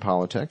California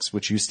politics,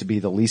 which used to be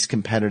the least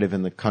competitive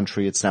in the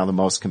country. It's now the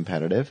most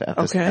competitive at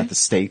the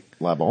state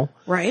level.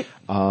 Right.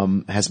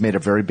 Has made a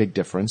very big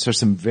difference. There's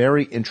some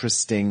very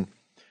interesting,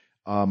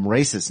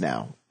 races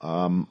now.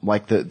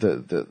 Like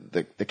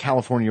the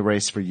California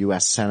race for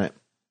U.S. Senate.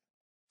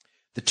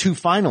 The two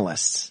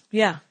finalists.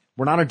 Yeah.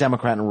 Were not a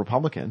Democrat and a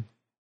Republican.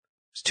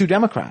 It's two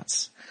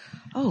Democrats.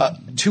 Oh.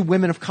 Two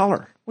women of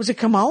color. Was it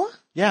Kamala?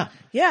 Yeah.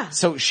 Yeah.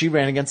 So she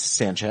ran against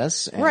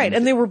Sanchez. Right.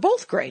 And they were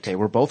both great. They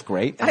were both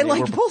great. I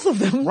liked both of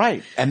them.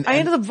 Right. And I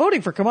ended up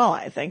voting for Kamala,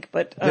 I think,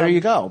 but. There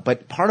you go.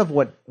 But part of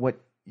what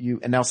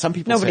and now some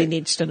people nobody say,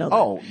 needs to know that.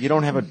 Oh, you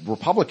don't have a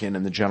Republican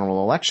in the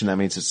general election. That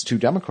means it's two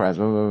Democrats.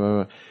 Blah, blah,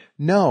 blah.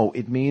 No,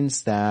 it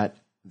means that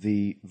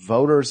the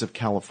voters of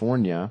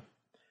California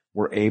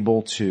were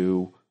able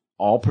to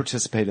all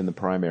participate in the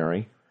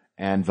primary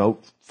and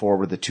vote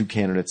for the two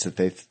candidates that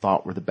they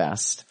thought were the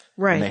best.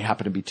 Right. And they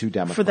happen to be two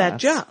Democrats. For that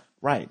job.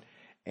 Right.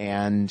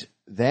 And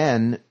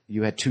then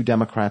you had two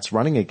Democrats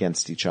running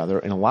against each other.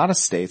 In a lot of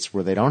states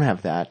where they don't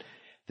have that,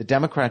 the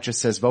Democrat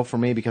just says, vote for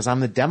me because I'm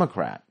the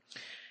Democrat.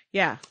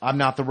 Yeah. I'm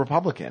not the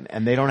Republican.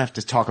 And they don't have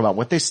to talk about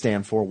what they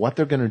stand for, what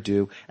they're going to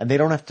do, and they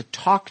don't have to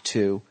talk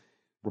to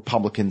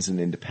Republicans and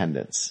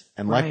independents.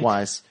 And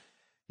likewise,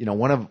 you know,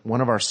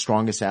 one of our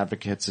strongest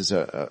advocates is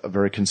a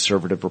very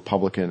conservative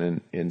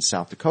Republican in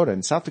South Dakota.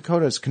 And South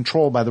Dakota is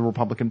controlled by the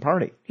Republican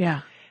Party.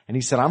 Yeah. And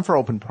he said, I'm for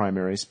open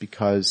primaries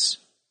because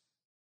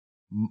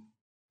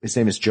his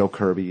name is Joe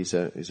Kirby. He's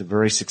a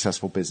very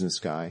successful business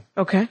guy.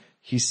 Okay.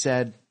 He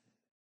said,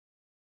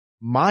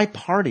 my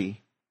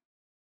party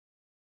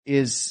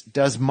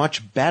does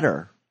much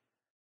better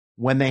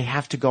when they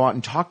have to go out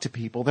and talk to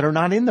people that are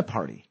not in the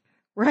party.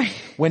 Right.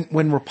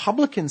 When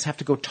Republicans have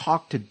to go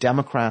talk to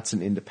Democrats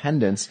and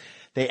independents,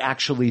 they're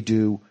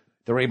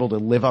able to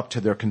live up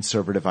to their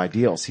conservative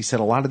ideals. He said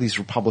a lot of these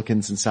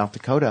Republicans in South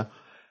Dakota,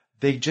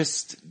 they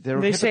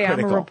say I'm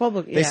a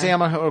Republican. They say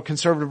I'm a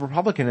conservative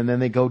Republican, and then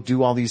they go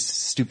do all these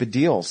stupid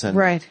deals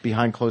and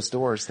behind closed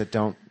doors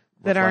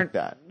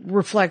that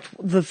reflect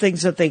the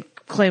things that they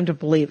claim to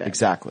believe in.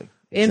 Exactly.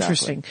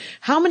 Interesting.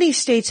 How many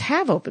states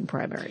have open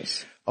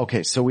primaries?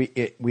 Okay, so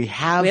we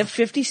have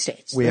 50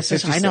 states. We have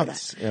 50 states. I know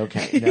that.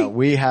 Okay. No,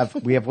 we have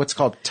what's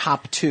called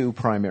top two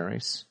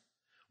primaries,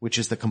 which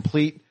is the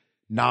complete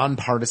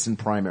nonpartisan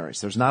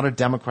primaries. There's not a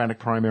Democratic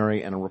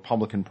primary and a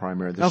Republican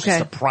primary. There's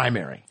just a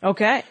primary.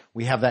 Okay.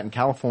 We have that in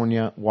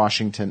California,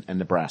 Washington, and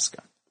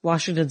Nebraska.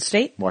 Washington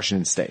State?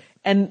 Washington State.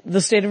 And the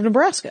state of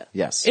Nebraska?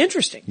 Yes.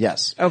 Interesting.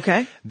 Yes.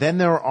 Okay. Then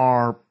there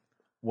are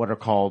what are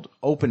called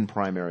open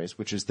primaries,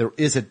 which is there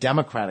is a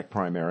Democratic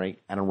primary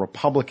and a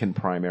Republican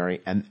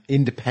primary, and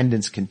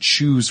independents can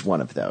choose one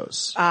of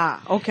those.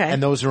 Ah, okay.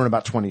 And those are in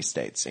about 20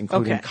 states,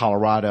 including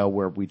Colorado,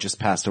 where we just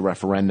passed a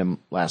referendum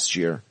last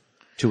year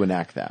to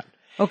enact that.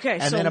 Okay.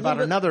 And then about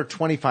another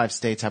 25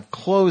 states have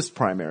closed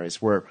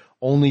primaries where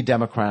only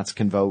Democrats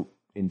can vote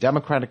in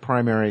Democratic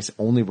primaries,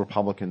 only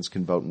Republicans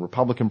can vote in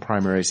Republican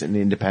primaries, and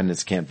the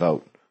independents can't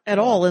vote. At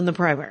all in the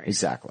primaries.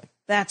 Exactly.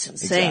 That's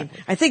insane.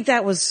 Exactly. I think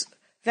that was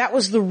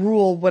the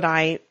rule when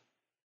I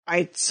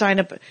signed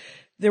up.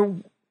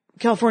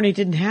 California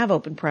didn't have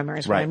open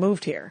primaries when I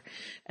moved here.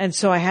 And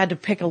so I had to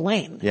pick a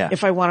lane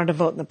if I wanted to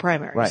vote in the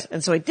primaries. Right.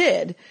 And so I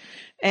did.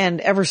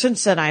 And ever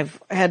since then I've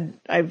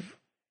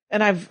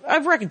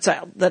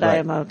reconciled that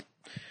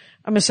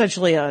I'm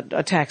essentially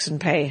a tax and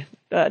pay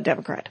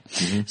Democrat.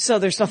 Mm-hmm. So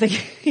there's nothing,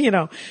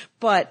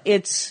 but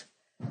it's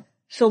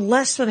so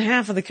less than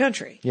half of the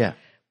country. Yeah.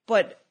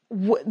 But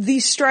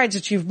these strides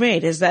that you've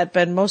made, has that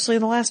been mostly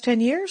in the last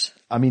 10 years?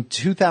 I mean,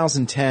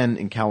 2010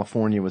 in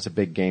California was a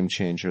big game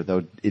changer,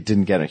 though it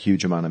didn't get a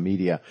huge amount of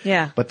media.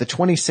 Yeah. But the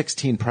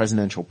 2016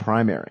 presidential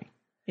primary,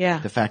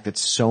 the fact that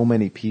so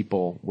many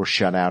people were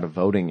shut out of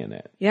voting in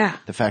it,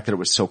 the fact that it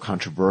was so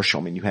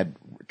controversial. I mean, you had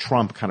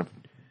Trump kind of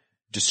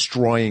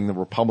destroying the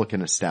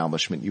Republican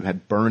establishment. You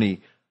had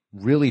Bernie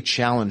really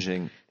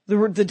challenging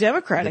the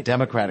Democratic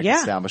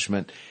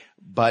establishment.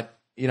 But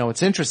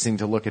it's interesting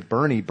to look at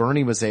Bernie.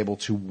 Bernie was able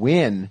to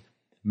win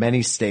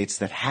many states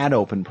that had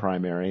open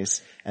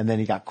primaries, and then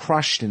he got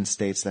crushed in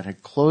states that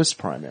had closed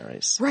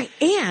primaries. Right.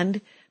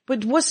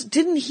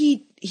 Didn't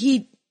he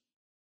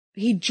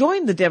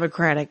joined the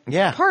Democratic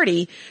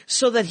Party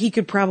so that he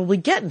could probably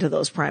get into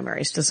those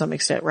primaries to some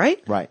extent,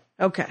 right? Right.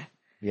 Okay.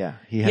 Yeah.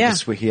 He had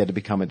to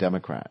become a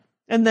Democrat.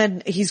 And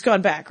then he's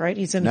gone back, right?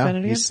 He's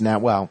independent again? He's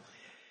not, well,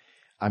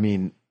 I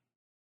mean,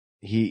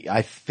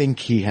 I think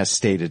he has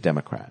stayed a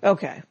Democrat.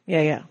 Okay.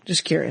 Yeah.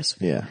 Just curious.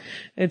 Yeah.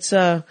 It's,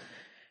 at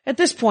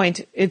this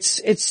point,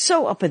 it's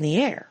so up in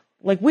the air.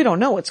 Like, we don't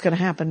know what's going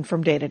to happen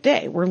from day to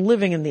day. We're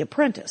living in The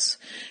Apprentice.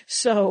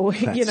 So,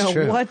 That's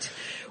true. Who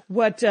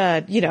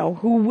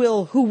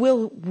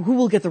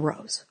will get the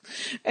rose?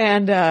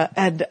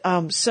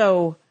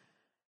 So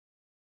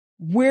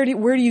where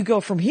do you go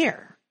from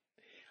here?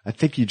 I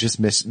think you just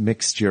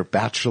mixed your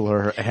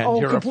Bachelor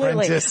and your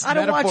completely. Apprentice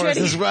metaphors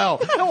as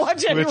well. I don't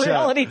watch any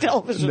reality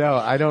television. No,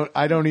 I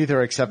don't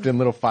either, except in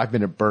little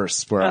 5-minute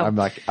bursts where I'm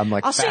like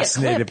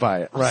fascinated by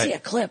it. I'll see a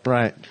clip.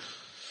 Right.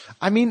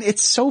 I mean,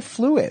 it's so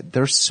fluid.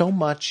 There's so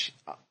much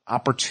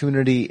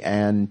opportunity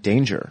and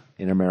danger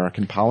in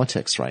American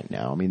politics right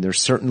now. I mean, there's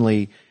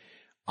certainly,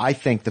 I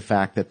think the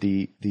fact that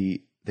the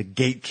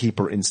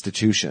gatekeeper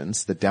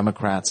institutions, the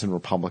Democrats and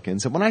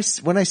Republicans. And when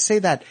I say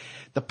that,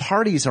 the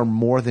parties are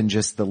more than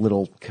just the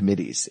little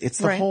committees. It's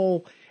the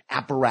whole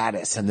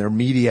apparatus and their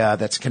media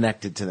that's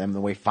connected to them,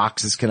 the way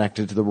Fox is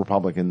connected to the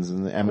Republicans.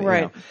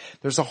 And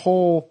there's a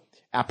whole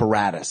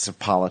apparatus of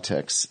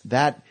politics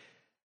that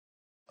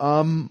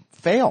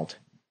failed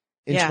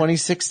in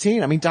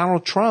 2016. I mean,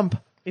 Donald Trump.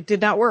 It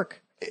did not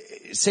work.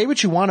 Say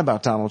what you want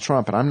about Donald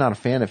Trump, and I'm not a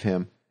fan of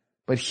him,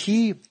 but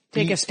he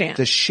Take a stand.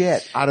 The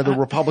shit out of the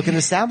Republican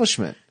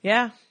establishment.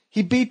 Yeah.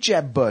 He beat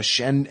Jeb Bush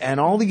and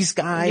all these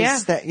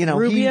guys that,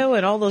 Rubio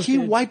and all those he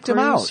dudes, wiped them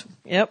out.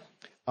 Yep.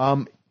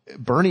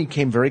 Bernie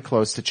came very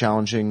close to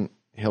challenging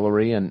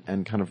Hillary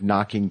and kind of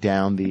knocking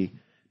down the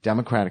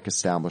Democratic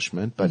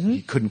establishment, but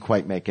he couldn't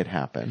quite make it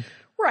happen.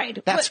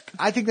 Right.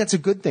 I think that's a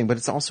good thing, but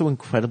it's also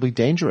incredibly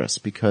dangerous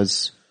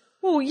because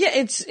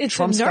it's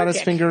Trump's anarchic. got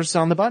his fingers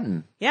on the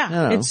button. Yeah.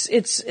 You know.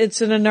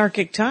 It's an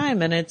anarchic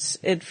time, and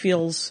it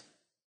feels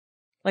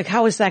like,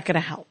 how is that going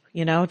to help?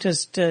 You know,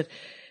 I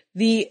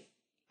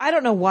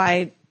don't know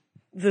why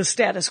the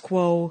status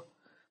quo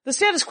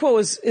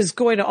is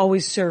going to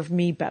always serve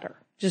me better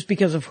just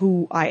because of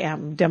who I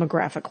am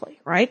demographically,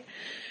 right?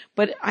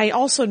 But I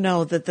also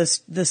know that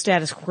the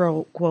status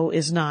quo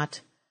is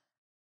not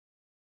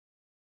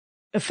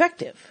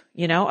effective,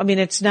 you know? I mean,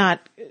 it's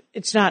not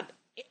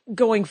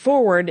going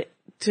forward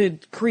to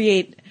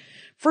create,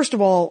 first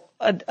of all,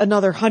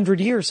 another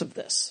 100 years of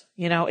this,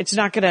 you know? It's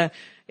not gonna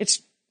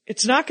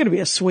be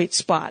a sweet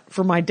spot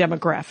for my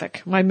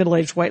demographic, my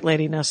middle-aged white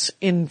ladiness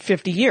in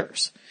 50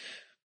 years.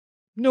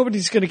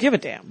 Nobody's gonna give a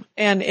damn.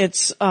 And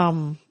it's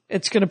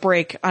gonna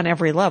break on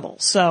every level.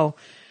 So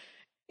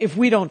if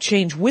we don't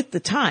change with the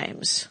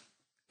times,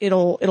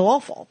 it'll all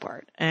fall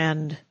apart.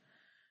 And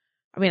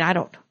I mean, I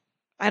don't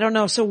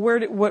know. So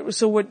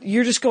what,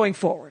 you're just going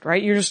forward,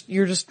 right?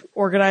 You're just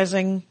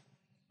organizing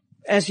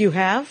as you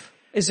have?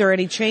 Is there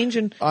any change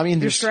in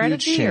your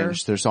strategy? Huge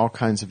change. There's all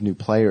kinds of new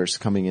players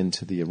coming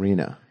into the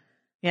arena.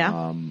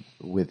 Yeah.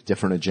 With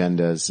different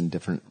agendas and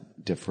different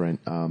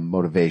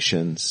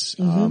motivations.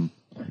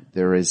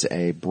 There is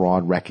a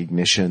broad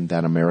recognition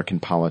that American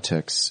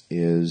politics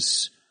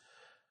is,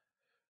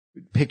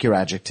 pick your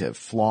adjective,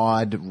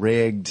 flawed,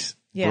 rigged,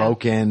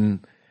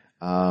 broken,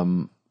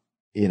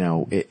 you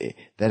know,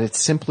 that it's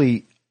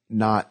simply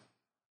not,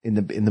 in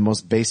the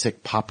most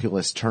basic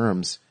populist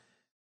terms,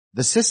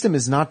 the system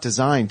is not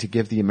designed to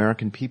give the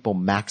American people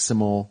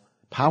maximal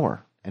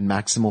power and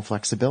maximal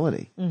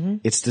flexibility.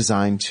 It's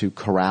designed to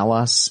corral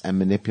us and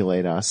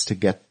manipulate us to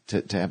get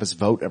to have us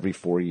vote every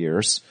 4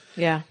 years.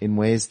 Yeah. In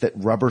ways that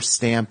rubber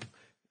stamp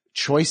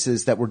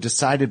choices that were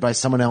decided by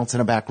someone else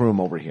in a back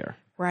room over here.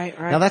 Right.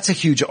 Now that's a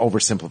huge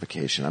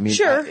oversimplification. I mean,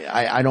 sure.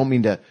 I don't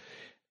mean to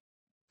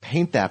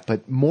paint that,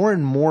 but more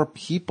and more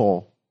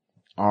people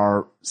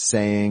are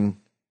saying,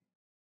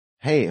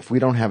 hey, if we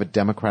don't have a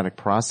democratic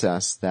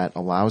process that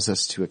allows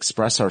us to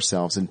express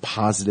ourselves in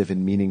positive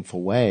and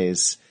meaningful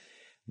ways,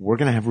 we're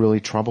going to have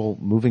really trouble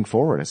moving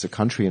forward as a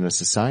country and a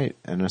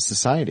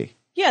society.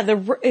 Yeah,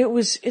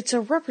 it's a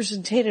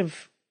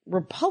representative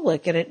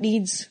republic, and it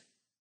needs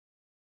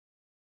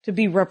to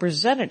be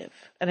representative,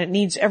 and it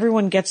needs,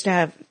 everyone gets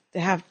to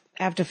have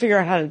to figure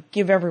out how to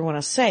give everyone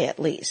a say at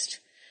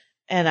least.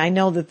 And I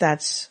know that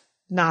that's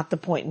not the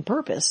point and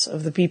purpose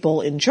of the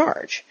people in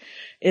charge,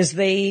 is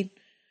they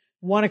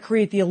want to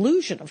create the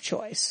illusion of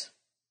choice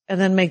and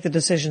then make the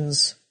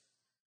decisions.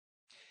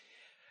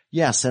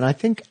 Yes. And I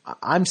think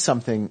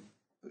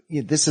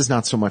this is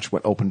not so much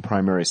what open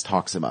primaries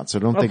talks about. So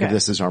don't think of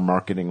this as our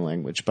marketing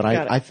language, but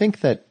I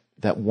think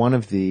that one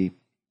of the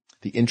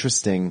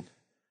interesting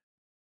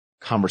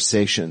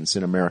conversations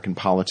in American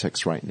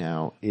politics right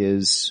now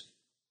is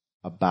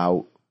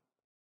about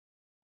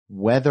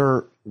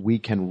whether we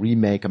can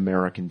remake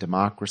American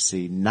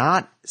democracy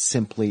not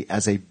simply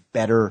as a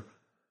better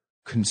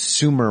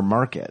consumer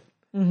market,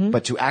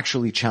 but to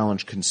actually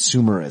challenge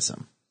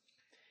consumerism.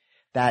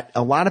 That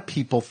a lot of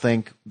people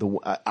think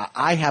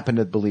I happen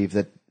to believe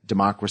that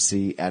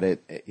democracy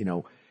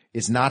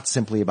is not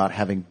simply about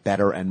having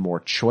better and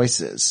more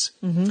choices,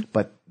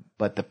 but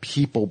the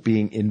people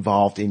being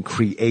involved in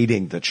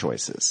creating the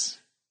choices.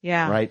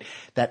 Yeah. Right?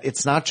 That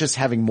it's not just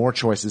having more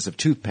choices of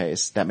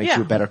toothpaste that makes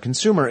you a better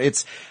consumer.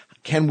 It's,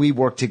 can we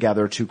work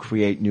together to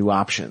create new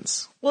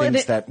options?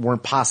 Things that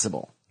weren't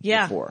possible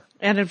before.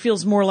 And it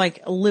feels more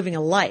like living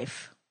a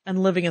life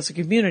and living as a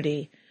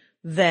community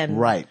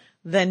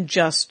than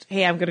just,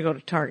 hey, I'm going to go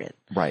to Target.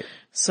 Right.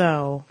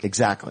 So.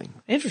 Exactly.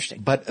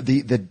 Interesting. But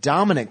the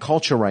dominant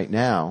culture right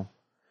now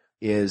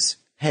is,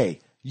 hey,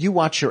 you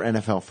watch your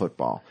NFL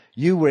football.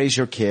 You raise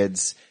your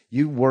kids.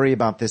 You worry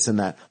about this and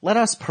that. Let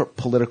us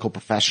political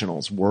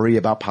professionals worry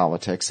about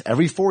politics.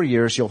 Every 4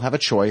 years, you'll have a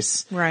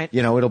choice. Right.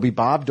 You know, it'll be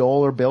Bob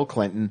Dole or Bill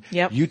Clinton.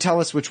 Yep. You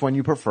tell us which one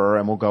you prefer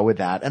and we'll go with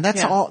that. And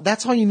that's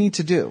all you need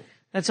to do.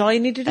 That's all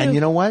you need to do. And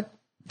you know what?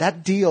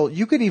 That deal,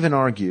 you could even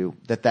argue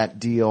that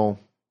deal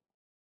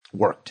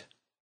worked.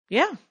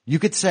 Yeah. You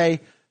could say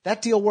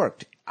that deal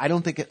worked. I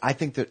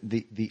think that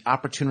the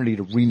opportunity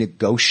to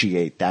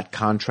renegotiate that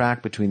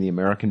contract between the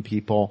American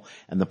people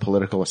and the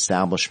political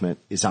establishment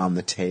is on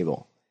the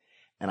table.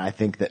 And I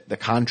think that the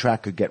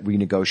contract could get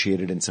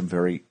renegotiated in some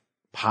very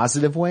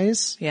positive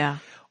ways. Yeah.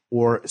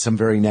 Or some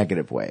very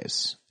negative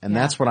ways. And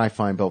that's what I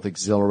find both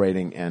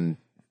exhilarating and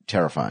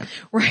terrifying.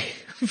 Right.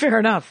 Fair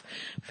enough.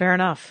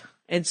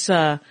 It's,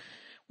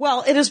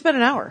 well, it has been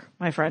an hour,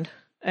 my friend.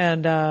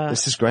 And,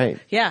 this is great.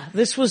 Yeah,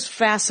 this was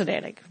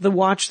fascinating. The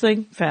watch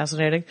thing,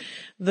 fascinating.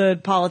 The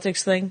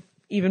politics thing,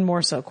 even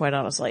more so, quite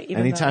honestly.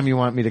 Anytime you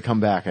want me to come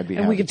back, I'd be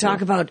happy. And we could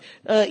talk about,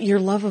 your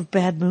love of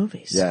bad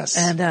movies. Yes.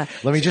 And,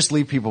 let me just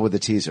leave people with a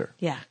teaser.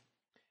 Yeah.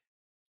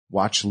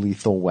 Watch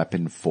Lethal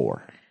Weapon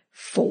 4.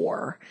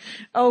 4.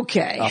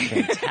 Okay. A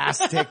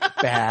fantastic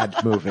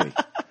bad movie.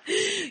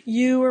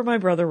 You are my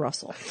brother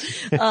Russell.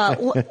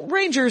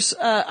 Rangers,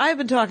 I've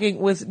been talking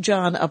with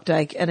John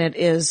Opdycke, and it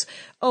is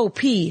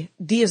O-P,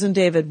 D as in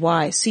David,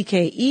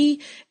 Y-C-K-E,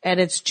 and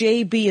it's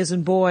J-B as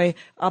in boy,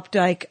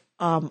 Opdycke,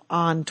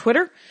 on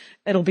Twitter.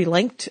 It'll be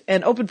linked,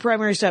 and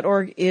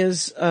openprimaries.org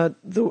is,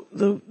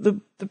 the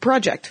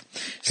project.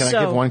 Can I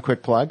give one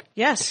quick plug?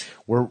 Yes.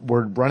 We're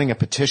running a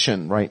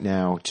petition right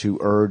now to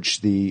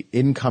urge the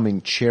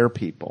incoming chair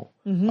people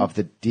of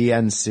the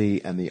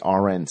DNC and the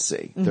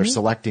RNC. They're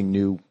selecting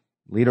new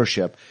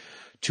leadership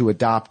to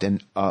adopt a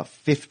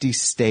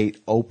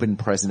 50-state open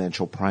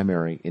presidential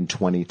primary in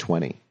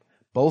 2020.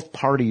 Both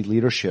party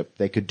leadership,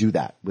 they could do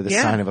that with a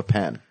sign of a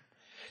pen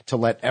to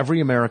let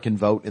every American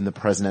vote in the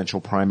presidential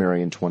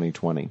primary in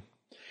 2020.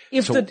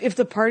 If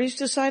the parties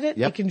decide it,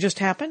 it can just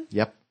happen?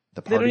 Yep.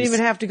 They don't even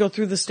have to go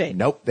through the state.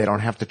 Nope. They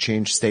don't have to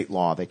change state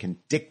law. They can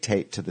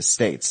dictate to the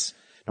states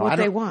what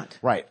they want.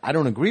 Right. I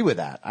don't agree with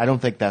that. I don't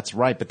think that's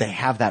right, but they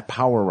have that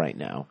power right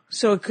now.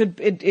 So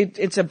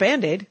it's a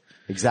Band-Aid.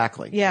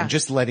 Exactly. Yeah. And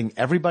just letting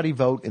everybody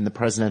vote in the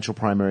presidential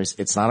primaries,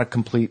 it's not a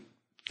complete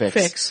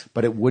fix,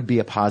 but it would be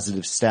a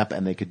positive step,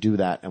 and they could do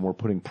that. And we're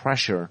putting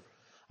pressure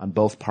on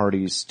both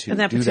parties to do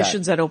that. And that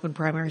petition's at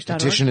openprimaries.org.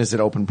 Petition is at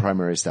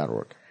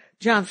openprimaries.org.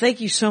 John, thank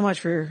you so much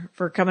for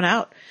coming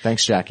out.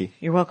 Thanks, Jackie.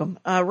 You're welcome.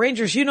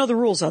 Rangers, you know the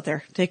rules out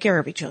there. Take care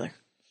of each other.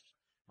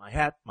 My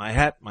hat, my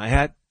hat, my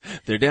hat.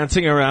 They're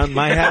dancing around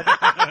my hat,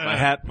 my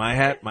hat, my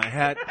hat, my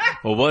hat.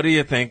 Well, what do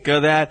you think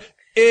of that?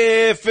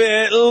 If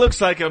it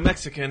looks like a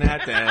Mexican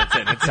hat dance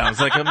and it sounds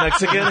like a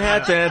Mexican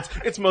hat dance,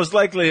 it's most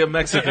likely a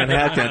Mexican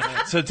hat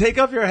dance. So take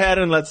off your hat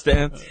and let's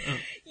dance.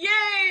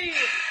 Yay!